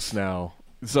insurrectionists now,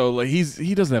 so like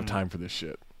he doesn't have time for this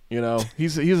shit. You know,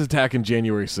 he's attacking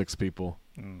January 6 people.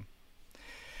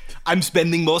 I'm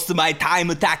spending most of my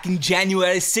time attacking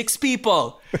January 6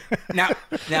 people. Now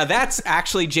that's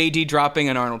actually JD dropping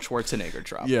an Arnold Schwarzenegger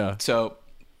drop. Yeah. So,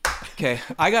 okay,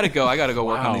 I gotta go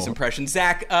work on Wow. these impressions.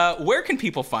 Zach, where can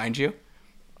people find you?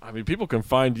 I mean, people can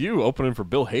find you opening for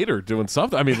Bill Hader doing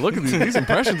something. I mean, look at these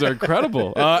impressions are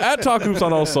incredible. At Talk Hoops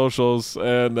on all socials,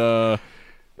 and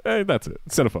hey, that's it.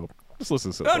 Cinephobe. Just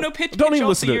listen to Cinephobe. Oh, no, pitch Don't even also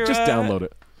listen to your, it. Just download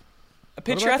it.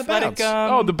 Pitch What your about the athletic.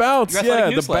 Bounce? The Bounce. your athletic Yeah,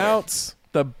 the newsletter. Bounce.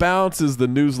 The Bounce is the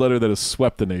newsletter that has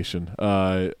swept the nation.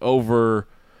 Over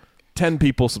 10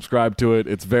 people subscribe to it.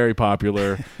 It's very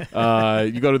popular.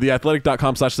 You go to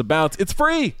theathletic.com/thebounce. It's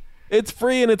free. It's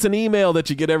free, and it's an email that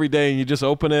you get every day, and you just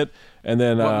open it, and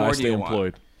then What more I do stay you want?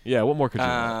 employed. Yeah, what more could you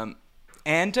want?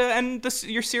 And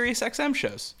your Sirius XM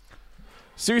shows.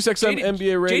 SiriusXM JD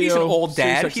NBA Radio. JD's an old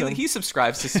dad. SiriusXM He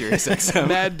subscribes to Sirius XM.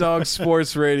 Mad Dog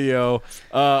Sports Radio.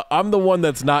 I'm the one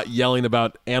that's not yelling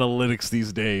about analytics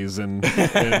these days and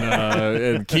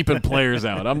keeping players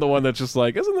out. I'm the one that's just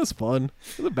like, isn't this fun?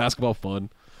 Isn't basketball fun?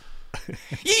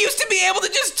 You used to be able to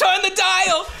just turn the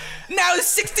dial. Now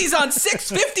it's 60s on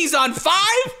 6, 50s on 5.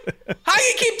 How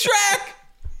you keep track?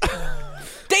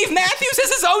 Dave Matthews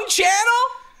has his own channel?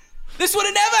 This would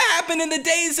have never happened in the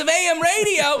days of AM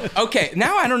radio. Okay,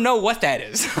 now I don't know what that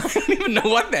is. I don't even know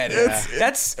what that is.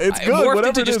 That's it's good. morphed Whatever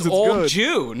into it just is, it's old good.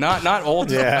 Jew, not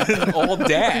old old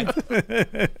dad.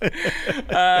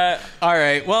 All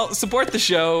right, well, support the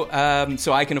show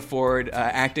so I can afford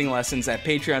acting lessons at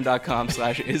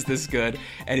patreon.com/isthisgood.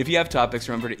 And if you have topics,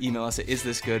 remember to email us at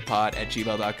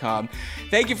isthisgoodpod@gmail.com.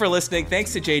 Thank you for listening.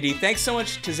 Thanks to JD. Thanks so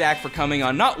much to Zach for coming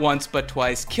on not once but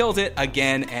twice. Killed it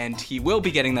again, and he will be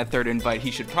getting that third invite.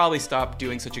 He should probably stop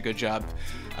doing such a good job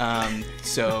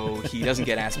so he doesn't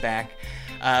get asked back.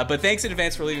 But thanks in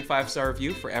advance for leaving 5-star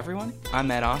review for everyone. I'm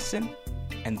Matt Austin,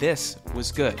 and this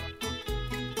was good.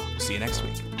 See you next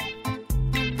week.